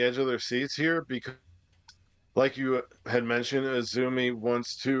of on the edge of their seats here because, like you had mentioned, Azumi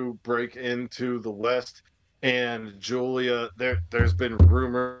wants to break into the West, and Julia, there's been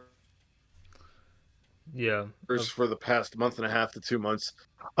rumors for the past month and a half to 2 months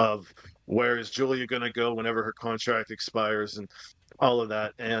of where is Julia going to go whenever her contract expires and all of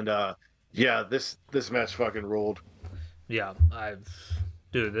that. And yeah, this match fucking rolled. Yeah,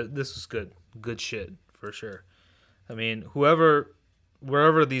 dude, this was good shit for sure. I mean, wherever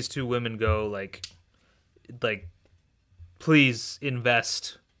these two women go, like please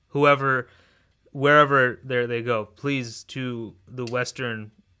invest. Wherever they go, please, to the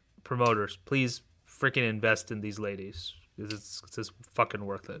Western promoters, please freaking invest in these ladies. It's just fucking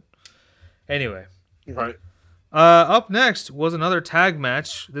worth it. Anyway, right. Up next was another tag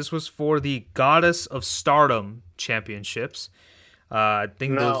match. This was for the Goddess of Stardom championships. I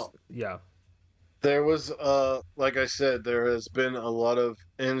think there was like I said, there has been a lot of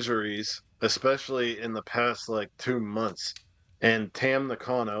injuries, especially in the past like 2 months. And Tam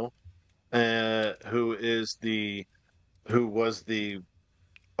Nakano, who was the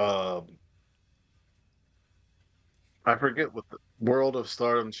I forget what the World of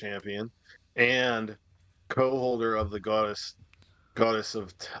Stardom champion and co-holder of the goddess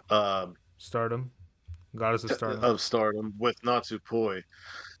of Stardom, Goddess of Stardom with Natsupoi.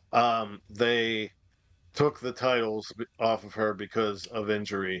 They took the titles off of her because of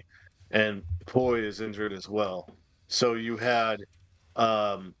injury, and Poi is injured as well. So you had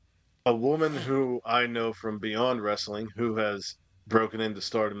a woman who I know from Beyond Wrestling who has broken into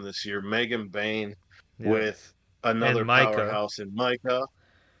Stardom this year, Megan Bain, with another powerhouse in Micah.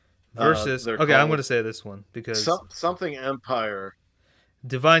 Versus, I'm going to say this one because something Empire,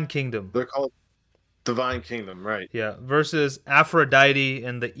 Divine Kingdom. They're called Divine Kingdom, right? Yeah. Versus Aphrodite,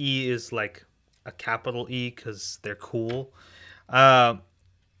 and the E is like a capital E because they're cool. Yeah,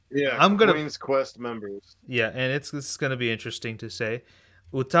 Queen's Quest members. Yeah, and it's gonna be interesting to say.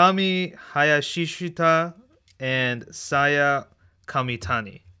 Utami Hayashishita and Saya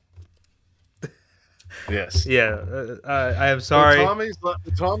Kamitani. Yes. Yeah, I am sorry.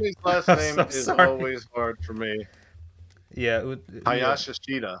 Tommy's last name is always hard for me. Yeah,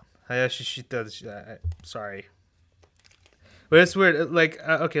 Hayashishita. Hayashishita. Sorry, but it's weird. Like,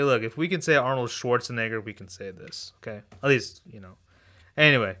 okay, look, if we can say Arnold Schwarzenegger, we can say this. Okay, at least .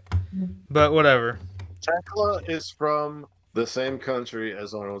 Anyway, But whatever. Tekla is from the same country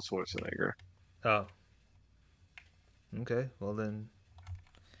as Arnold Schwarzenegger. Oh, okay. Well then,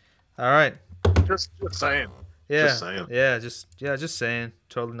 all right. Just saying. Just Yeah, saying. just saying.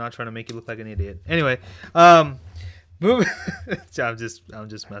 Totally not trying to make you look like an idiot. Anyway, um, moving. I'm just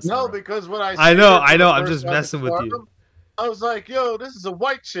messing No, around. because when I I seen know, her I for the know. I'm first just time in messing with you. Stardom, I was like, yo, this is a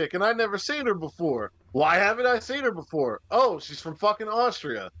white chick, and I'd never seen her before. Why haven't I seen her before? Oh, she's from fucking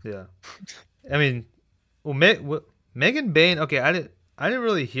Austria. Yeah. I mean, well, Megan Bain. Okay, I didn't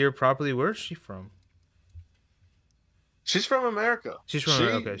really hear properly. Where's she from? She's from America. She's from She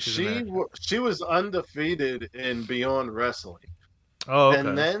okay. She's she American. wa- she was undefeated in Beyond Wrestling, Oh, and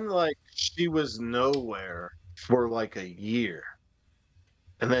okay. then like she was nowhere for like a year,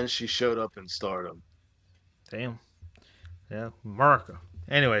 and then she showed up in Stardom. Damn. Yeah, America.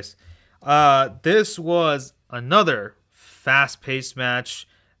 Anyways, this was another fast-paced match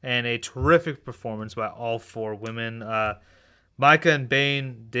and a terrific performance by all four women. Micah and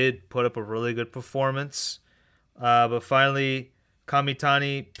Bane did put up a really good performance, but finally,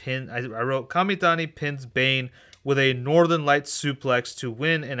 Kamitani I wrote Kamitani pins Bane with a Northern Lights suplex to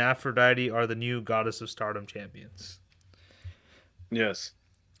win, and Aphrodite are the new Goddess of Stardom champions. Yes,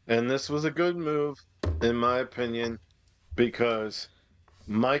 and this was a good move, in my opinion, because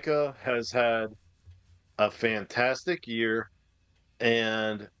Micah has had a fantastic year,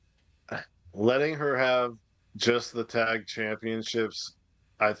 and letting her have just the tag championships,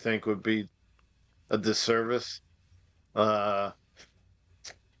 I think, would be a disservice. Uh,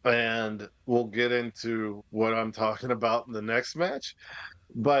 and we'll get into what I'm talking about in the next match.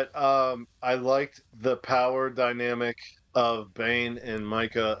 But I liked the power dynamic of Bane and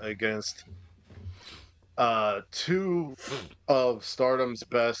Micah against two of Stardom's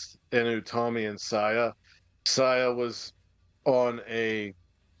best in Utami and Saya. Saya was on a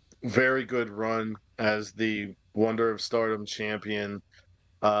very good run as the Wonder of Stardom champion.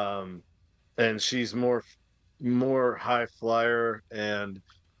 Um, and she's more high flyer, and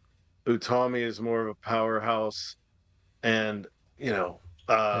Utami is more of a powerhouse. And you know,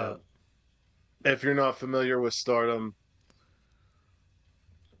 Yeah, if you're not familiar with Stardom,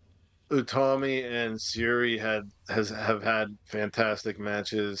 Utami and Suri have had fantastic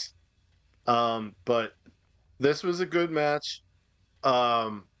matches. But this was a good match.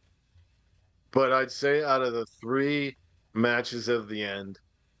 Um, but I'd say out of the three matches of the end,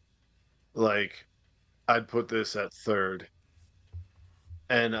 like I'd put this at third,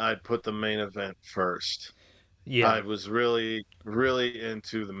 and I'd put the main event first. yeah, I was really, really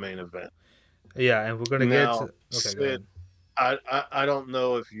into the main event. yeah. And we're gonna get Now, to. Okay, go Sid, ahead. I don't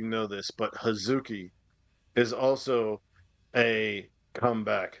know if you know this, but Hazuki is also a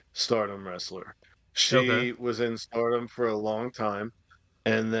comeback Stardom wrestler. Okay. She was in Stardom for a long time,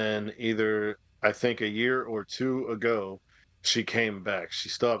 and then either I think a year or two ago, she came back. She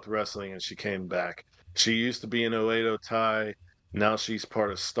stopped wrestling and she came back. She used to be in Oedo Tai. Now she's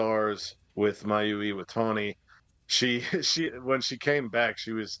part of Stars with Mayu Iwatani. She when she came back,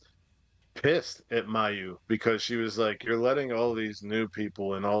 she was pissed at Mayu because she was like, "You're letting all these new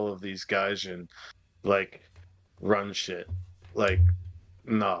people and all of these guys in like run shit. Like,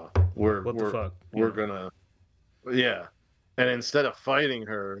 nah, we're What the we're fuck? we're gonna yeah." And instead of fighting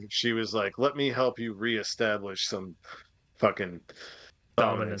her, she was like, "Let me help you reestablish some fucking dominance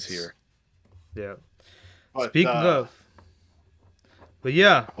Dominance. here." Yeah. But Speaking of, but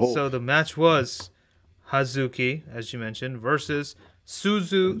yeah. oh, So the match was Hazuki, as you mentioned, versus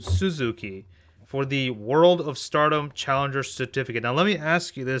Suzuki for the World of Stardom Challenger Certificate. Now, let me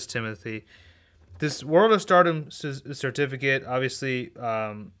ask you this, Timothy. This World of Stardom certificate, obviously,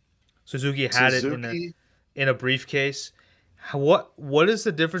 Suzuki had it Suzuki, in a briefcase. What is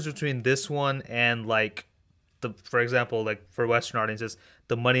the difference between this one and like the, for example, like for Western audiences,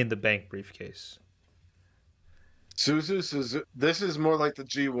 the Money in the Bank briefcase? Suzu. This is more like the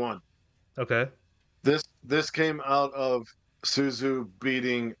G1. Okay. This came out of Suzu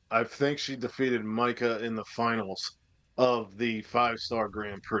beating. I think she defeated Micah in the finals of the 5-star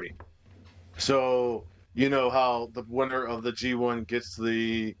Grand Prix. So you know how the winner of the G1 gets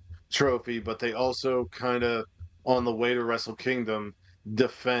the trophy, but they also kind of on the way to Wrestle Kingdom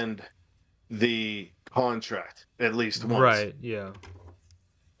defend the contract at least once, Right. Yeah.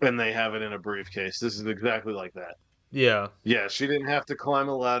 and they have it in a briefcase. This is exactly like that. Yeah. Yeah, she didn't have to climb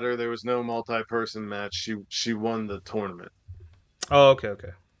a ladder. There was no multi-person match. She won the tournament. Oh, okay.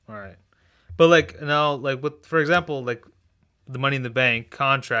 Okay. All right. But like now, like with, for example, like the Money in the Bank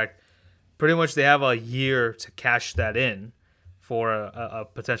contract, pretty much they have a year to cash that in for a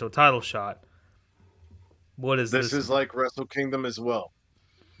potential title shot. What is This this? is like Wrestle Kingdom as well.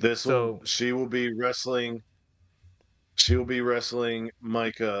 So She will be wrestling. She will be wrestling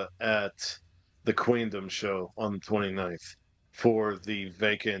Micah at the Queendom show on the 29th for the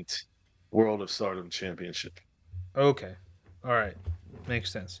vacant World of Stardom Championship. okay, all right,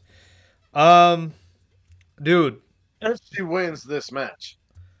 makes sense. Um, dude, If she wins this match,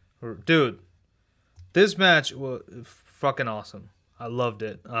 dude, this match was fucking awesome. I loved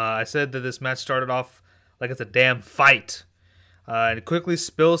it. I said that this match started off like it's a damn fight. And it quickly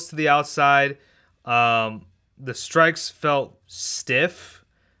spills to the outside. The strikes felt stiff,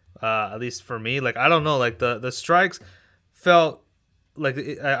 at least for me. Like I don't know, like the strikes felt like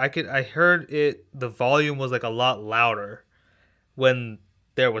I heard it. The volume was like a lot louder when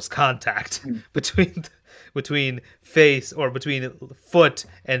there was contact between face or between foot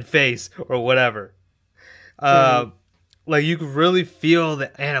and face or whatever. Uh, like you could really feel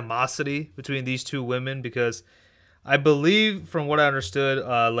the animosity between these two women because I believe from what I understood,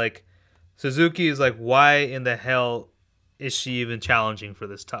 like Suzuki is like, why in the hell is she even challenging for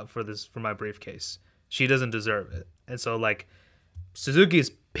for my briefcase? She doesn't deserve it. And so like Suzuki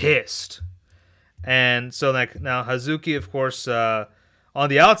is pissed. And so like now Hazuki, of course, on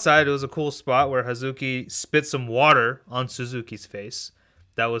the outside it was a cool spot where Hazuki spit some water on Suzuki's face.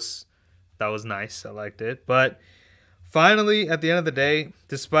 That was nice. I liked it. But finally, at the end of the day,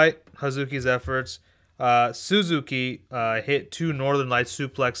 despite Hazuki's efforts, Suzuki hit two Northern Lights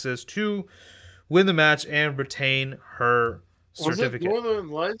suplexes to win the match and retain her certificate. Was it Northern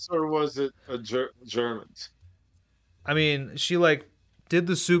Lights or was it a Germans? I mean, she like did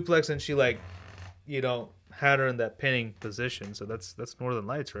the suplex and she like, had her in that pinning position. So that's Northern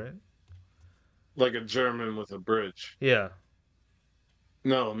Lights, right? Like a German with a bridge. Yeah.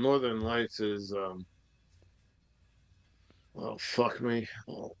 No, Northern Lights is well, fuck me.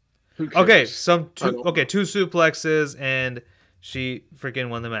 Oh, who cares? Okay, two suplexes and she freaking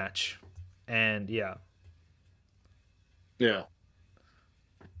won the match. And yeah. Yeah.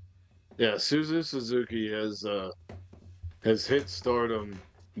 Yeah, Suzu Suzuki has hit Stardom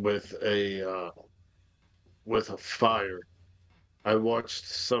with a fire. I watched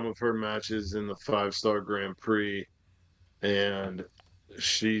some of her matches in the 5-Star Grand Prix, and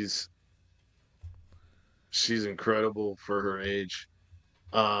she's incredible for her age.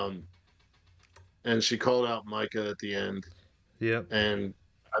 And she called out Micah at the end. Yep. And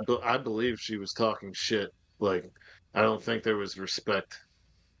I believe she was talking shit. Like, I don't think there was respect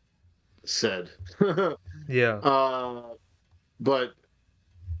said. Yeah. But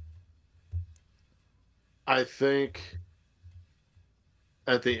I think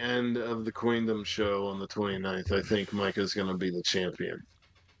at the end of the Queendom show on the 29th, I think Micah's going to be the champion.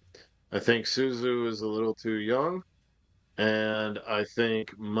 I think Suzu is a little too young, and I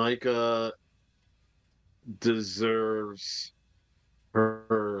think Micah deserves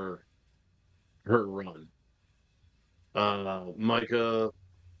her run. Micah,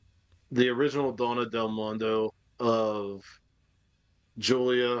 the original Donna Del Mondo of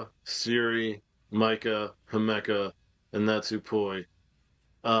Julia, Siri, Micah, Himeka, and Natsupoi.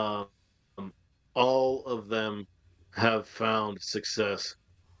 Um, all of them have found success.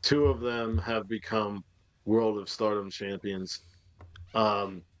 Two of them have become World of Stardom champions.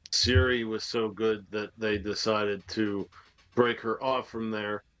 Siri was so good that they decided to break her off from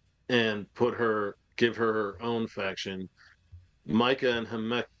there and give her her own faction. Micah and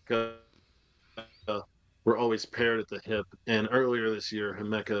Himeka were always paired at the hip, and earlier this year,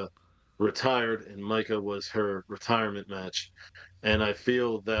 Himeka retired, and Micah was her retirement match. And I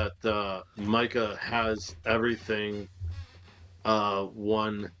feel that Micah has everything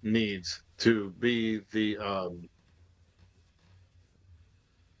one needs to be the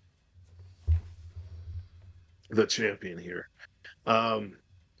champion here.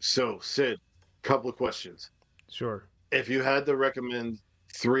 So Sid, couple of questions. Sure. If you had to recommend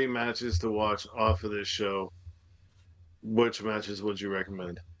 3 matches to watch off of this show, which matches would you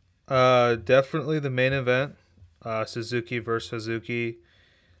recommend? Definitely the main event. Suzuki versus Hazuki.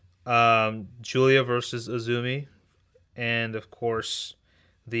 Julia versus Azumi. And of course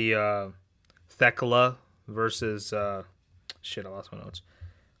the Thekla versus shit, I lost my notes.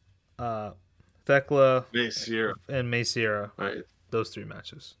 Thekla and May Sierra. Right. Those 3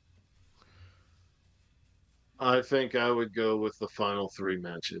 matches. I think I would go with the final 3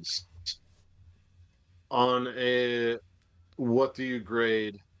 matches. On a what do you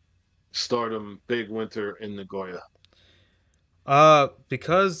grade Stardom Big Winter in Nagoya?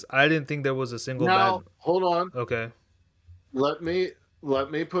 Because I didn't think there was a single bad. Hold on. Okay. Let me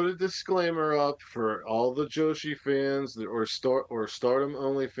put a disclaimer up for all the Joshi fans or Stardom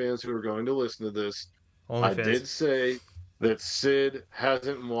only fans who are going to listen to this. Only I fans. did say that Sid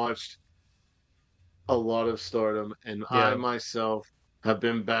hasn't watched a lot of Stardom, and I Yeah. myself have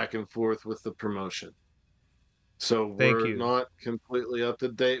been back and forth with the promotion. So Thank we're you. not completely up to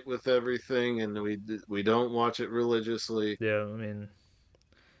date with everything, and we don't watch it religiously. Yeah. I mean,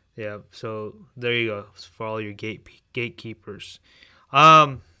 yeah. So there you go for all your gatekeepers.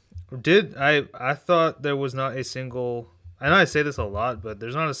 Um, I thought there was not a single. I know I say this a lot, but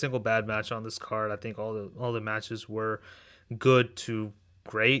there's not a single bad match on this card. I think all the matches were good to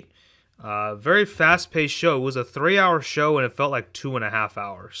great. Very fast paced show. It was a 3 hour show and it felt like 2.5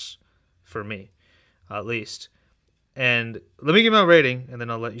 hours for me, at least. And let me give my rating and then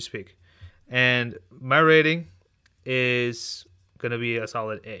I'll let you speak. And my rating is gonna be a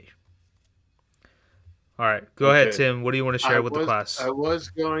solid A. All right, go ahead, Okay. Tim. What do you want to I share with the was class? I was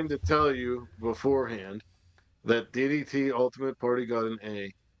going to tell you beforehand that DDT Ultimate Party got an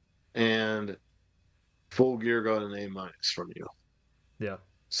A and Full Gear got an A- from you. Yeah.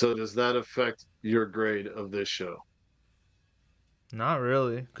 So does that affect your grade of this show? Not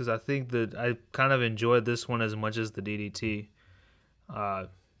really, because I think that I kind of enjoyed this one as much as the DDT uh,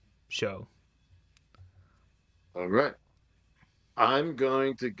 show. All right. I'm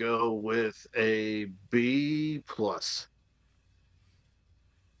going to go with a B plus.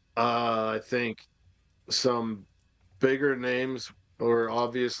 I think some bigger names were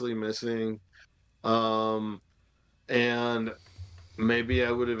obviously missing. Um, and maybe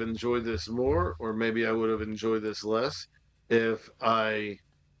I would have enjoyed this more, or maybe I would have enjoyed this less if I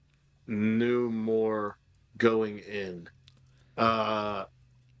knew more going in. Uh,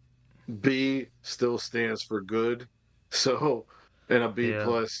 B still stands for good. So, and a B Yeah,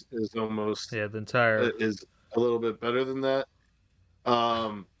 plus is almost yeah, the entire is a little bit better than that.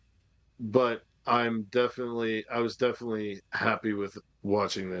 Um, but I was definitely happy with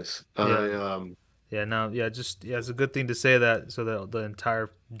watching this. yeah, yeah. Now, yeah, just yeah, it's a good thing to say that so that the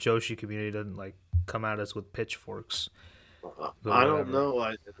entire Joshi community doesn't like come at us with pitchforks, but I don't whatever.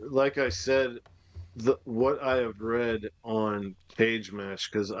 know. Like I said, the what I have read on Cage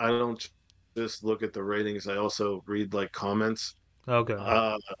Match, because I don't just look at the ratings, I also read like comments. Okay,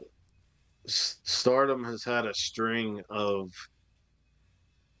 Uh, Stardom has had a string of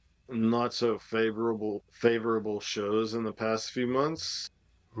not so favorable shows in the past few months.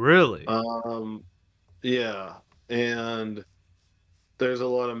 really, Um, yeah, and there's a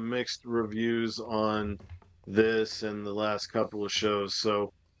lot of mixed reviews on this and the last couple of shows.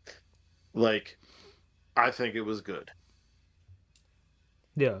 So, like, I think it was good.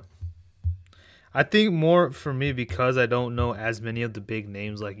 yeah. I think more for me because I don't know as many of the big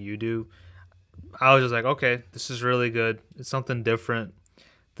names like you do. I was just like, okay, this is really good. It's something different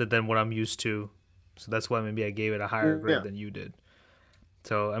than what I'm used to. So that's why maybe I gave it a higher grade Yeah. than you did.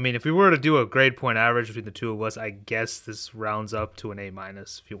 So I mean, if we were to do a grade point average between the two of us, I guess this rounds up to an A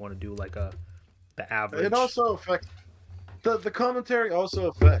minus. If you want to do like the It average. also affects the commentary also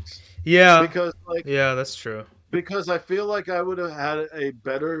affects Yeah, because yeah, that's true. because I feel like I would have had a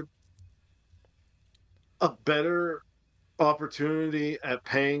better opportunity at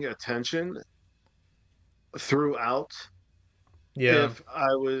paying attention throughout Yeah, if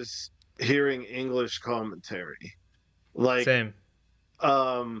I was hearing English commentary. Like same.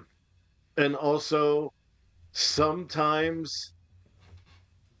 um and also sometimes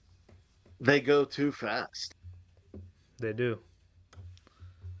they go too fast. They do.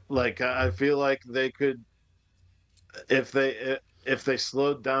 Like I feel like they could if they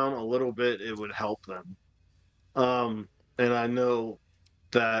slowed down a little bit it would help them. And I know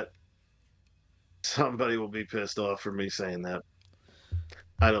that somebody will be pissed off for me saying that.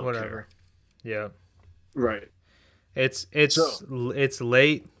 I don't care. Whatever. Yeah. Right. It's So, it's it's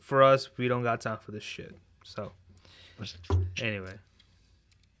late for us. We don't got time for this shit. So anyway.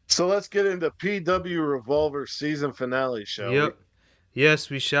 so let's get into PW Revolver season finale, shall we? Yep. Yes,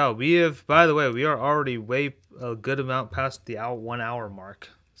 we shall. We have, by the way, we are already way a good amount past the 1 hour mark.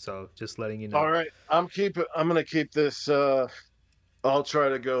 So just letting you All know. right. I'm gonna keep this I'll try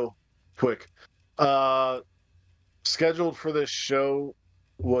to go quick. Uh Scheduled for this show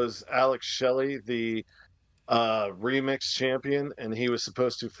was Alex Shelley, the remix champion, and he was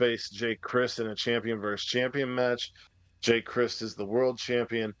supposed to face Jake Christ in a champion versus champion match. Jake Christ is the world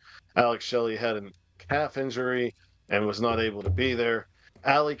champion. Alex Shelley had a calf injury and was not able to be there.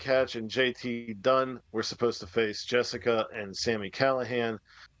 Ali Catch and JT Dunn were supposed to face Jessica and Sammy Callahan.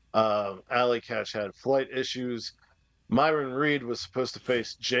 Ali Catch had flight issues. Myron Reed was supposed to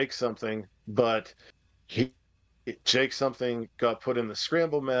face Jake something, but he Jake something got put in the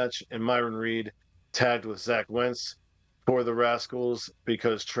scramble match, and Myron Reed tagged with Zach Wentz. for the Rascals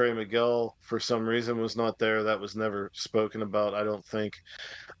because Trey Miguel, for some reason, was not there. That was never spoken about, I don't think.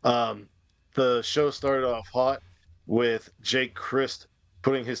 Um, the show started off hot with Jake Christ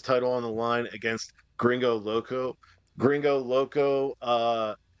putting his title on the line against Gringo Loco. Gringo Loco,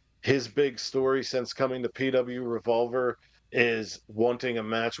 his big story since coming to PW Revolver is wanting a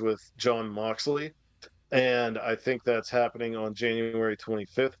match with John Moxley. And I think that's happening on January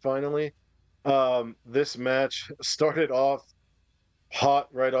 25th, finally. This match started off hot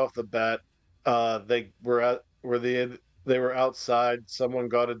right off the bat. They were at where they were outside. Someone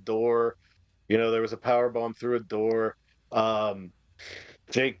got a door. There was a power bomb through a door. Um,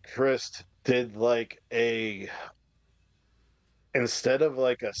 Jake Christ did like a instead of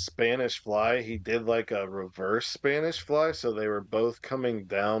like a Spanish fly, he did like a reverse Spanish fly. So they were both coming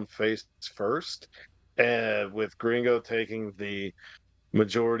down face first, and with Gringo taking the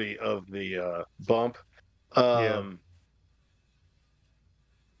majority of the bump. Yeah.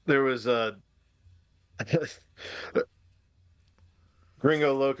 There was a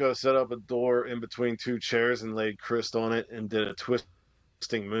Gringo Loco set up a door in between two chairs and laid Chris on it and did a twisting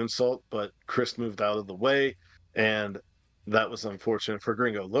moonsault, but Chris moved out of the way, and that was unfortunate for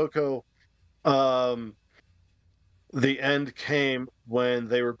Gringo Loco. Um, the end came when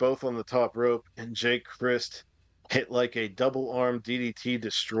they were both on the top rope, and Jake Christ hit like a double arm DDT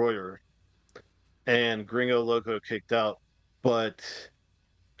destroyer, and Gringo Loco kicked out, but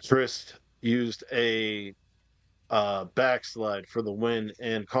Christ used a backslide for the win,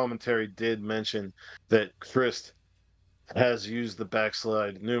 and commentary did mention that Christ has used the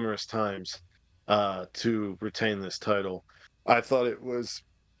backslide numerous times to retain this title. I thought it was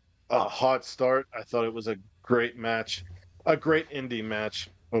a hot start. I thought it was a great match, a great indie match.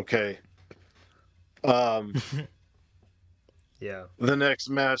 Okay. Um, Yeah. the next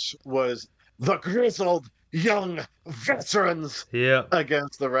match was the Grizzled Young Veterans Yeah.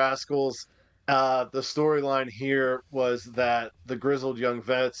 against the Rascals. The storyline here was that the Grizzled Young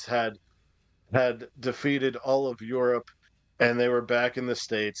Vets had defeated all of Europe, and they were back in the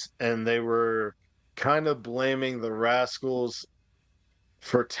States, and they were kind of blaming the Rascals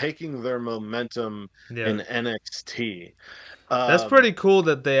for taking their momentum Yeah. in NXT. That's pretty cool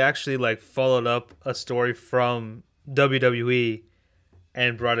that they actually like followed up a story from WWE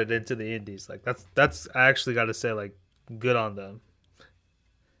and brought it into the indies. Like that's I actually got to say like good on them.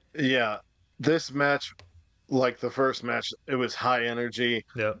 Yeah, this match, like the first match, it was high energy.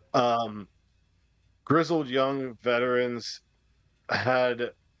 Yeah. Um, Grizzled Young Veterans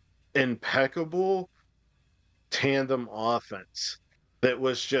had impeccable tandem offense that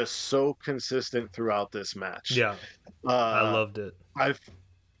was just so consistent throughout this match. Yeah. I Uh, loved it. I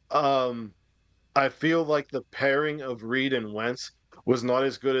um I feel like the pairing of Reed and Wentz was not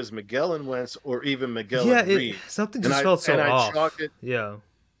as good as Miguel and Wentz or even Miguel Yeah, and Reed. something And just I felt so and I off. chalk it Yeah.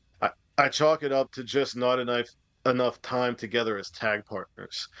 I chalk it up to just not enough time together as tag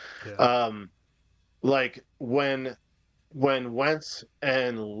partners. Yeah. Um like when Wentz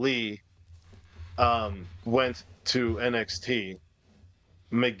and Lee went to NXT,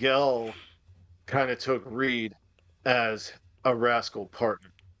 Miguel kind of took Reed as a Rascal partner.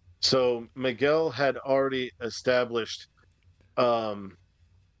 So Miguel had already established um,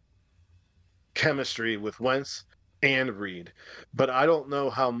 chemistry with Wentz and Reed, but I don't know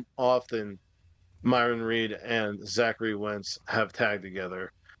how often Myron Reed and Zachary Wentz have tagged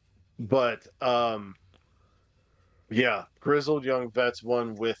together. But yeah, Grizzled Young Vets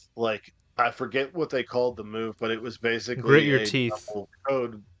won with like I forget what they called the move, but it was Grit basically your a teeth, double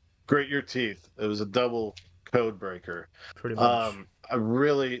code. Grit your teeth. It was a double code breaker. pretty much. I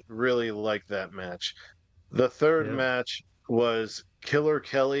really, really like that match. The third Yeah. match was Killer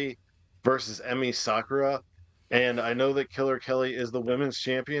Kelly versus Emi Sakura. And I know that Killer Kelly is the women's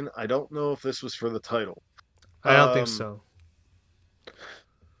champion. I don't know if this was for the title. I don't think Um, so.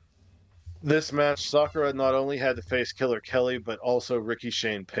 this match, Sakura not only had to face Killer Kelly, but also Ricky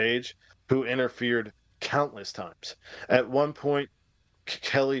Shane Page, who interfered countless times. At one point,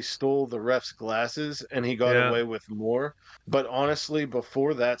 Kelly stole the ref's glasses and he got Yeah. away with more. But honestly,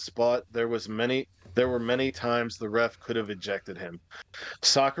 before that spot, there were many times the ref could have ejected him.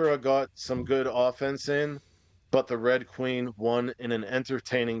 Sakura got some good offense in, but the Red Queen won in an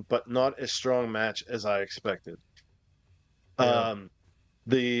entertaining but not as strong match as I expected. Yeah. Um,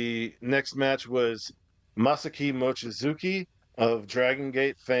 the next match was Masaki Mochizuki of Dragon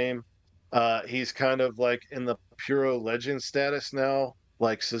Gate fame. He's kind of like in the Puro Legend status now,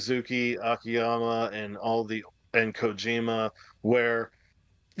 like Suzuki, Akiyama, and Kojima, where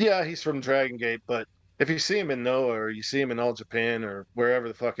yeah, he's from Dragon Gate, but if you see him in Noah or you see him in All Japan or wherever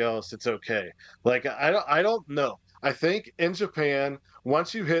the fuck else, it's okay. Like I don't know. I think in Japan,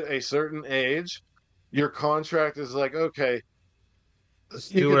 once you hit a certain age, your contract is like, okay,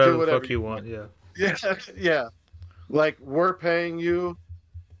 Just you do could whatever do the whatever fuck you you want. want. Yeah. Yeah, yeah. Like we're paying you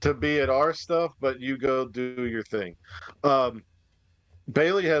to be at our stuff, but you go do your thing. Um,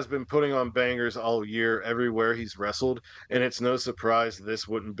 Bailey has been putting on bangers all year everywhere he's wrestled, and it's no surprise this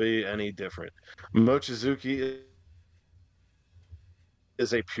wouldn't be any different. Mochizuki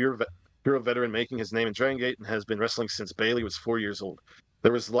is a pure veteran making his name in Dragon Gate and has been wrestling since Bailey was 4 years old.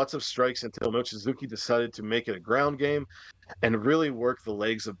 There was lots of strikes until Mochizuki decided to make it a ground game and really work the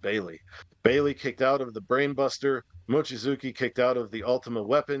legs of Bailey. Bailey kicked out of the Brainbuster, Mochizuki kicked out of the Ultima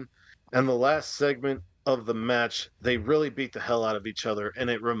Weapon, and the last segment of the match, they really beat the hell out of each other, and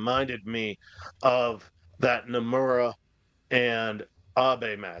it reminded me of that Nomura and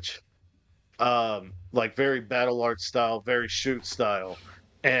Abe match. Like very battle art style, very shoot style.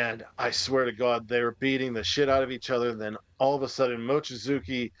 And I swear to God, they were beating the shit out of each other. Then all of a sudden,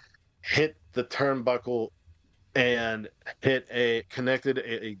 Mochizuki hit the turnbuckle and connected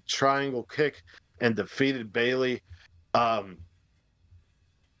a triangle kick and defeated Bailey. Um,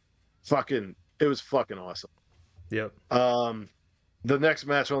 it was fucking awesome. Yep. The next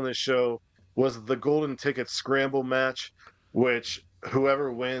match on this show was the Golden Ticket Scramble match, which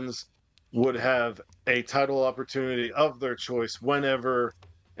whoever wins would have a title opportunity of their choice whenever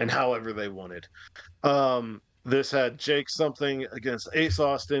and however they wanted. This had Jake something against Ace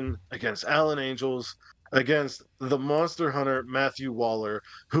Austin, against Alan Angels, against the Monster Hunter Matthew Waller,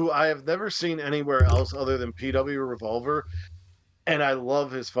 who I have never seen anywhere else other than PW Revolver, and I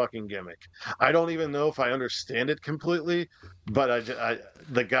love his fucking gimmick. I don't even know if I understand it completely, but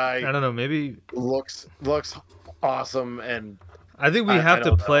the guy I don't know. Maybe looks awesome, and I think we I have to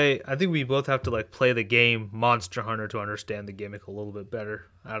don't know. play. I think we both have to like play the game Monster Hunter to understand the gimmick a little bit better.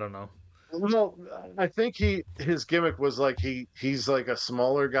 I don't know. Well, I think his gimmick was like he's like a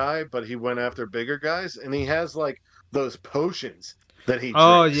smaller guy, but he went after bigger guys, and he has like those potions that he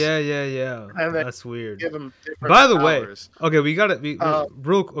Oh drinks, yeah. and they That's weird. give him different By the way, powers. okay, we got it. Uh,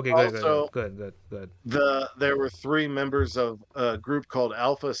 Real. Okay, Also, go ahead. there were three members of a group called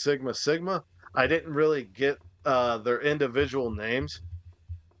Alpha Sigma Sigma. I didn't really get their individual names.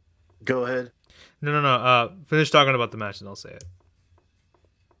 Go ahead. No. Finish talking about the match and I'll say it.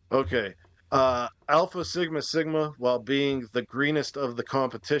 Okay. Alpha Sigma Sigma, while being the greenest of the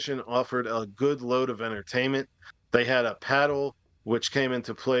competition, offered a good load of entertainment. They had a paddle, which came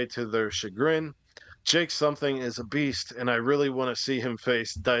into play to their chagrin. Jake Something is a beast, and I really want to see him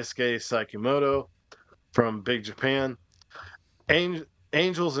face Daisuke Sakimoto from Big Japan.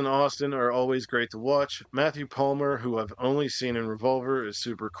 Angels in Austin are always great to watch. Matthew Palmer, who I've only seen in Revolver, is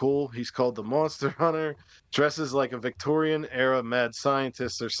super cool. He's called the Monster Hunter, dresses like a Victorian era mad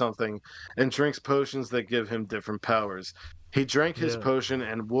scientist or something, and drinks potions that give him different powers. He drank his Yeah. potion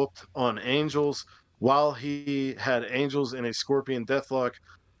and whooped on Angels while he had Angels in a Scorpion Deathlock.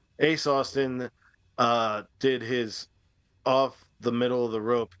 Ace Austin did his off the middle of the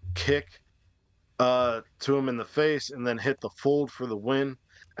rope kick to him in the face and then hit the fold for the win.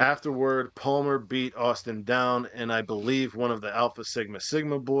 Afterward, Palmer beat Austin down, and I believe one of the Alpha Sigma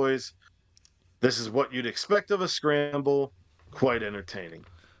Sigma boys. This is what you'd expect of a scramble. Quite entertaining.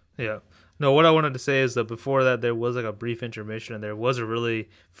 Yeah. No, what I wanted to say is that before that, there was like a brief intermission, and there was a really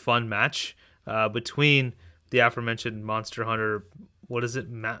fun match between the aforementioned Monster Hunter. What is it?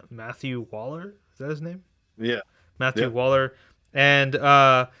 Matthew Waller? Is that his name? Yeah. Matthew Yep. Waller and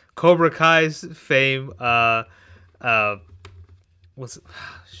Cobra Kai's fame. What's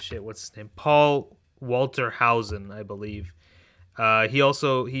his name? Paul Walter Hausen, I believe.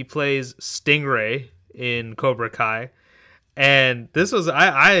 He plays Stingray in Cobra Kai, and this was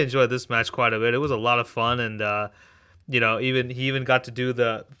I enjoyed this match quite a bit. It was a lot of fun, and he even got to do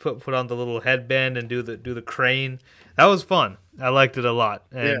the put on the little headband and do the crane. That was fun. I liked it a lot,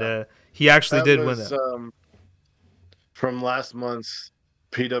 and he actually did win that. From last month's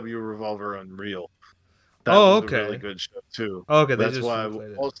PW Revolver Unreal. That was Okay. a really good show too. Okay,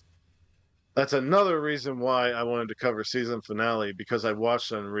 That's another reason why I wanted to cover season finale, because I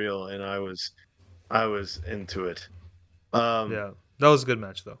watched Unreal and I was into it. Yeah, that was a good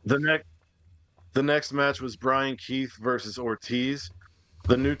match though. The next match was Brian Keith versus Ortiz,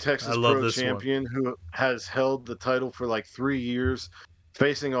 the new Texas Pro champion who has held the title for like 3 years,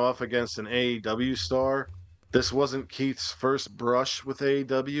 facing off against an AEW star. This wasn't Keith's first brush with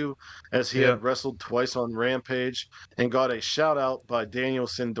AEW, as he had wrestled twice on Rampage and got a shout out by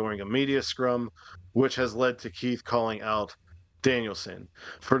Danielson during a media scrum, which has led to Keith calling out Danielson.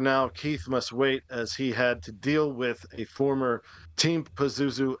 For now, Keith must wait, as he had to deal with a former Team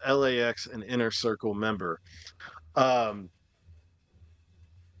Pazuzu LAX and Inner Circle member. Um,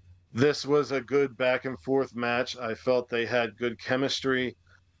 this was a good back and forth match. I felt they had good chemistry.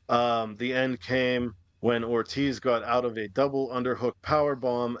 The end came when Ortiz got out of a double underhook power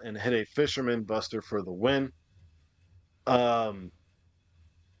bomb and hit a fisherman buster for the win. Um,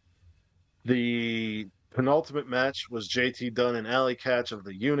 the penultimate match was JT Dunn and Alley Catch of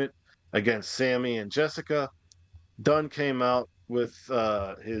the unit against Sammy and Jessica. Dunn came out with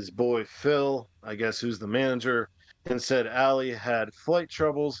his boy Phil, I guess who's the manager, and said Alley had flight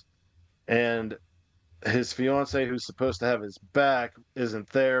troubles and his fiance, who's supposed to have his back, isn't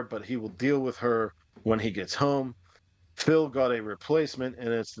there, but he will deal with her when he gets home. Phil got a replacement, and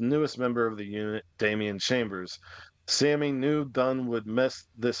it's the newest member of the unit, Damian Chambers. Sammy knew Dunn would mess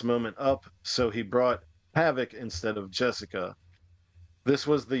this moment up, so he brought Havoc instead of Jessica. This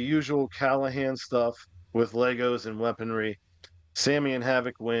was the usual Callahan stuff with Legos and weaponry. Sammy and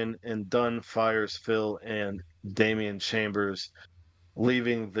Havoc win, and Dunn fires Phil and Damian Chambers,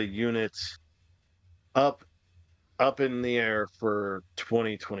 leaving the unit up in the air for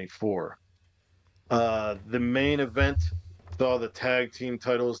 2024. The main event saw the tag team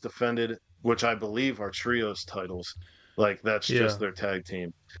titles defended, which I believe are trios titles. Like that's Yeah. just their tag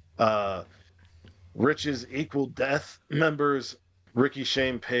team. Uh, Rich's Equal Death members, Ricky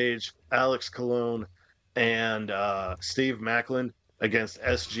Shane Page, Alex Colon, and Steve Macklin against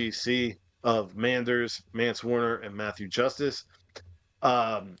SGC of Manders, Mance Warner, and Matthew Justice.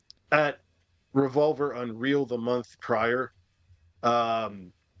 At Revolver Unreal the month prior,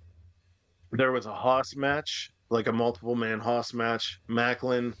 um, there was a Haas match, like a multiple man Haas match.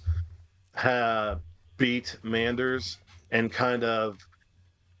 Macklin had beat Manders and kind of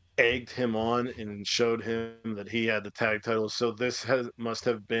egged him on and showed him that he had the tag titles. So this must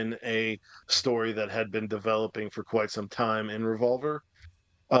have been a story that had been developing for quite some time in Revolver.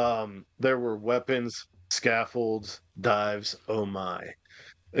 There were weapons, scaffolds, dives. Oh my.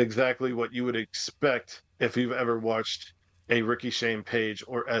 Exactly what you would expect if you've ever watched a Ricky Shane Page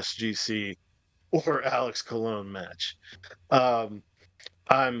or SGC or Alex Colon match. Um,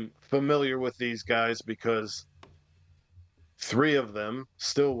 I'm familiar with these guys because three of them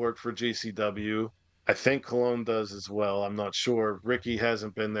still work for GCW. I think Cologne does as well. I'm not sure. Ricky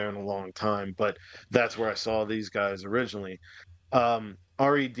hasn't been there in a long time, but that's where I saw these guys originally.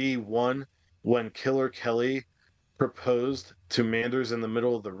 RED won when Killer Kelly proposed to Manders in the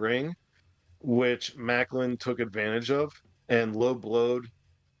middle of the ring, which Macklin took advantage of and low blowed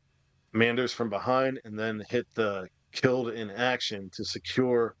Manders from behind and then hit the killed in action to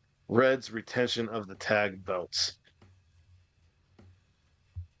secure Red's retention of the tag belts.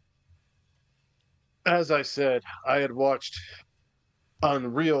 As I said, I had watched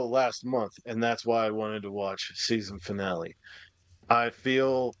Unreal last month, and that's why I wanted to watch season finale. I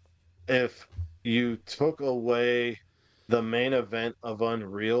feel if you took away the main event of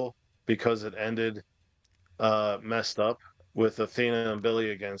Unreal because it ended messed up with Athena and Billy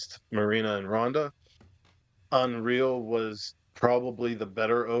against Marina and Ronda, Unreal was probably the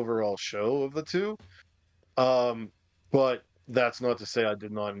better overall show of the two. But that's not to say I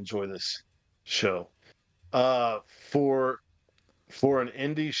did not enjoy this show. Uh, for for an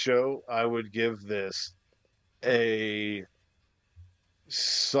indie show, I would give this a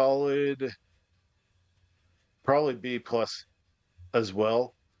solid, probably B plus as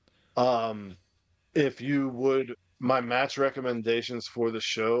well. Um, if you would, my match recommendations for the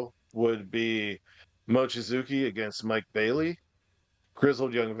show would be Mochizuki against Mike Bailey,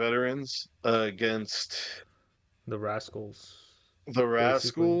 Grizzled Young Veterans against The Rascals, the basically.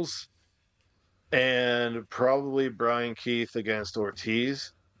 Rascals, and probably Brian Keith against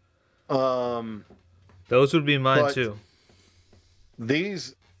Ortiz. Um, Those would be mine but too.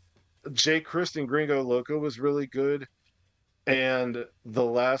 these Jake Christ and Gringo Loco was really good, and the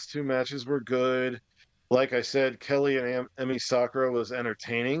last two matches were good. Like I said, Kelly and Emi Sakura was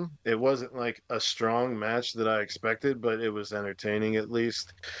entertaining. It wasn't like a strong match that I expected, but it was entertaining at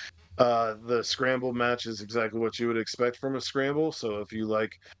least. The scramble match is exactly what you would expect from a scramble. So if you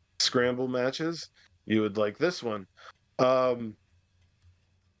like scramble matches, you would like this one. Um,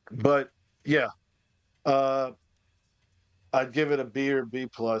 but yeah, uh, I'd give it a B or B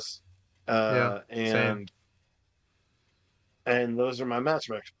plus. Yeah, Uh, same. and and those are my match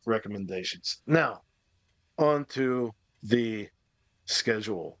recommendations. Now, on to the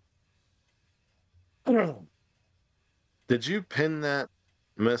schedule. Did you pin that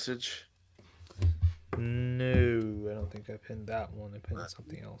message? No, I don't think I pinned that one. I pinned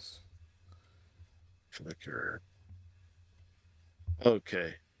something else. Flicker.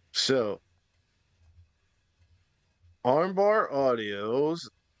 Okay. So, Armbar Audio's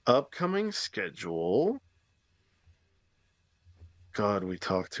upcoming schedule God, we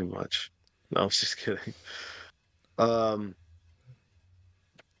talk too much. No, I'm just kidding. Um,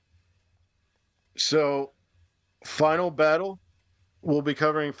 so Final Battle. We'll be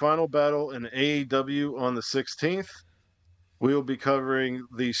covering Final Battle in AEW on the 16th. We will be covering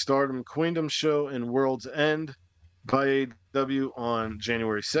the Stardom Queendom show in World's End by AEW on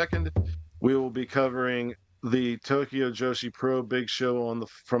January 2nd. We will be covering the Tokyo Joshi Pro Big Show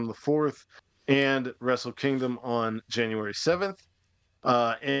from the 4th and Wrestle Kingdom on January 7th.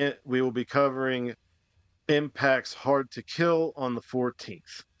 And we will be covering Impact's Hard to Kill on the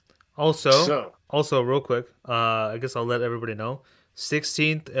 14th. Also, real quick, I guess I'll let everybody know.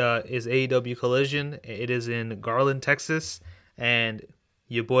 16th is AEW Collision. It is in Garland, Texas, and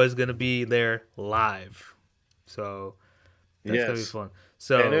your boy's gonna be there live. So that's gonna be fun.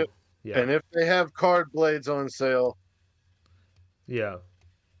 So and if they have card blades on sale, yeah.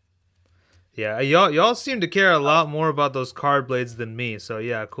 Y'all seem to care a lot more about those card blades than me. So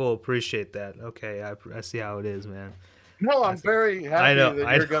yeah, cool. Appreciate that. Okay, I see how it is, man. No, I'm very happy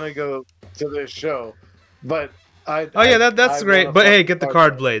that you're gonna go to this show, but that's great. But hey, get the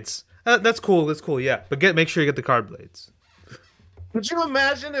card blades. That's cool. That's cool. Yeah, but make sure you get the card blades. Could you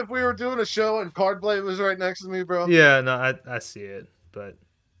imagine if we were doing a show and card blade was right next to me, bro? Yeah, no, I see it, but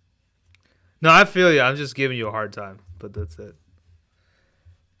no, I feel you. I'm just giving you a hard time, but that's it.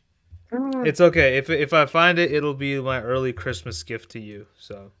 It's okay. If I find it, it'll be my early Christmas gift to you.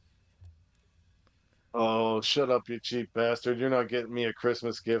 So. Oh, shut up, you cheap bastard. You're not getting me a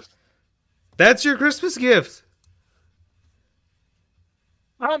Christmas gift. That's your Christmas gift.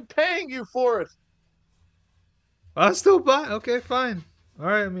 I'm paying you for it. I'll still buy. Okay, fine. All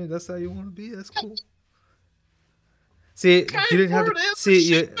right. I mean, that's how you want to be. That's cool. See, you didn't have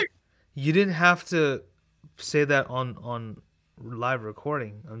to. You didn't have to say that on live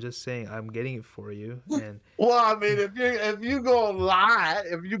recording. I'm just saying I'm getting it for you. And well, I mean, if you go lie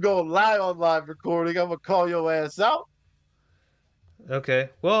on live recording, I'm gonna call your ass out. Okay.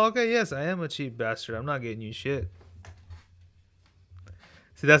 Well, okay. Yes, I am a cheap bastard. I'm not getting you shit.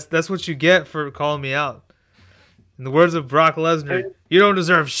 See, that's what you get for calling me out. In the words of Brock Lesnar, you don't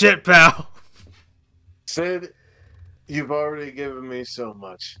deserve shit, pal. Sid, you've already given me so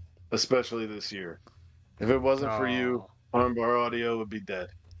much, especially this year. If it wasn't for you, Armbar Audio would be dead.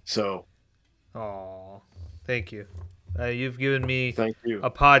 So, thank you. You've given me a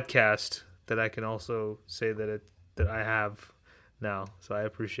podcast that I can also say that I have now. So I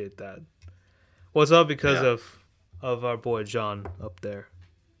appreciate that. Well, it's all because of our boy John up there.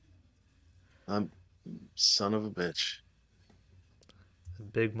 Son of a bitch.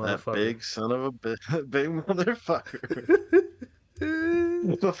 Big motherfucker. That big son of a bitch. Big motherfucker.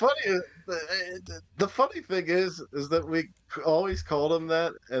 The funny thing is that we always called him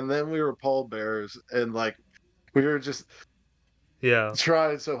that, and then we were pallbearers, and like we were just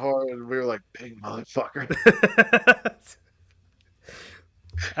trying so hard, and we were like, big motherfucker.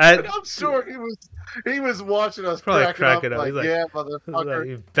 I'm sure he was watching us cracking up like, yeah, motherfucker, like,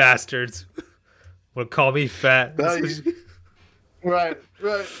 you bastards. Would call me fat. Right.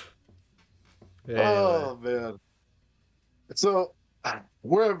 Yeah, oh man. So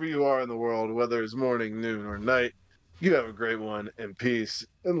wherever you are in the world, whether it's morning, noon, or night, you have a great one, and peace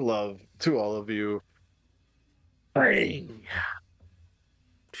and love to all of you. Bye.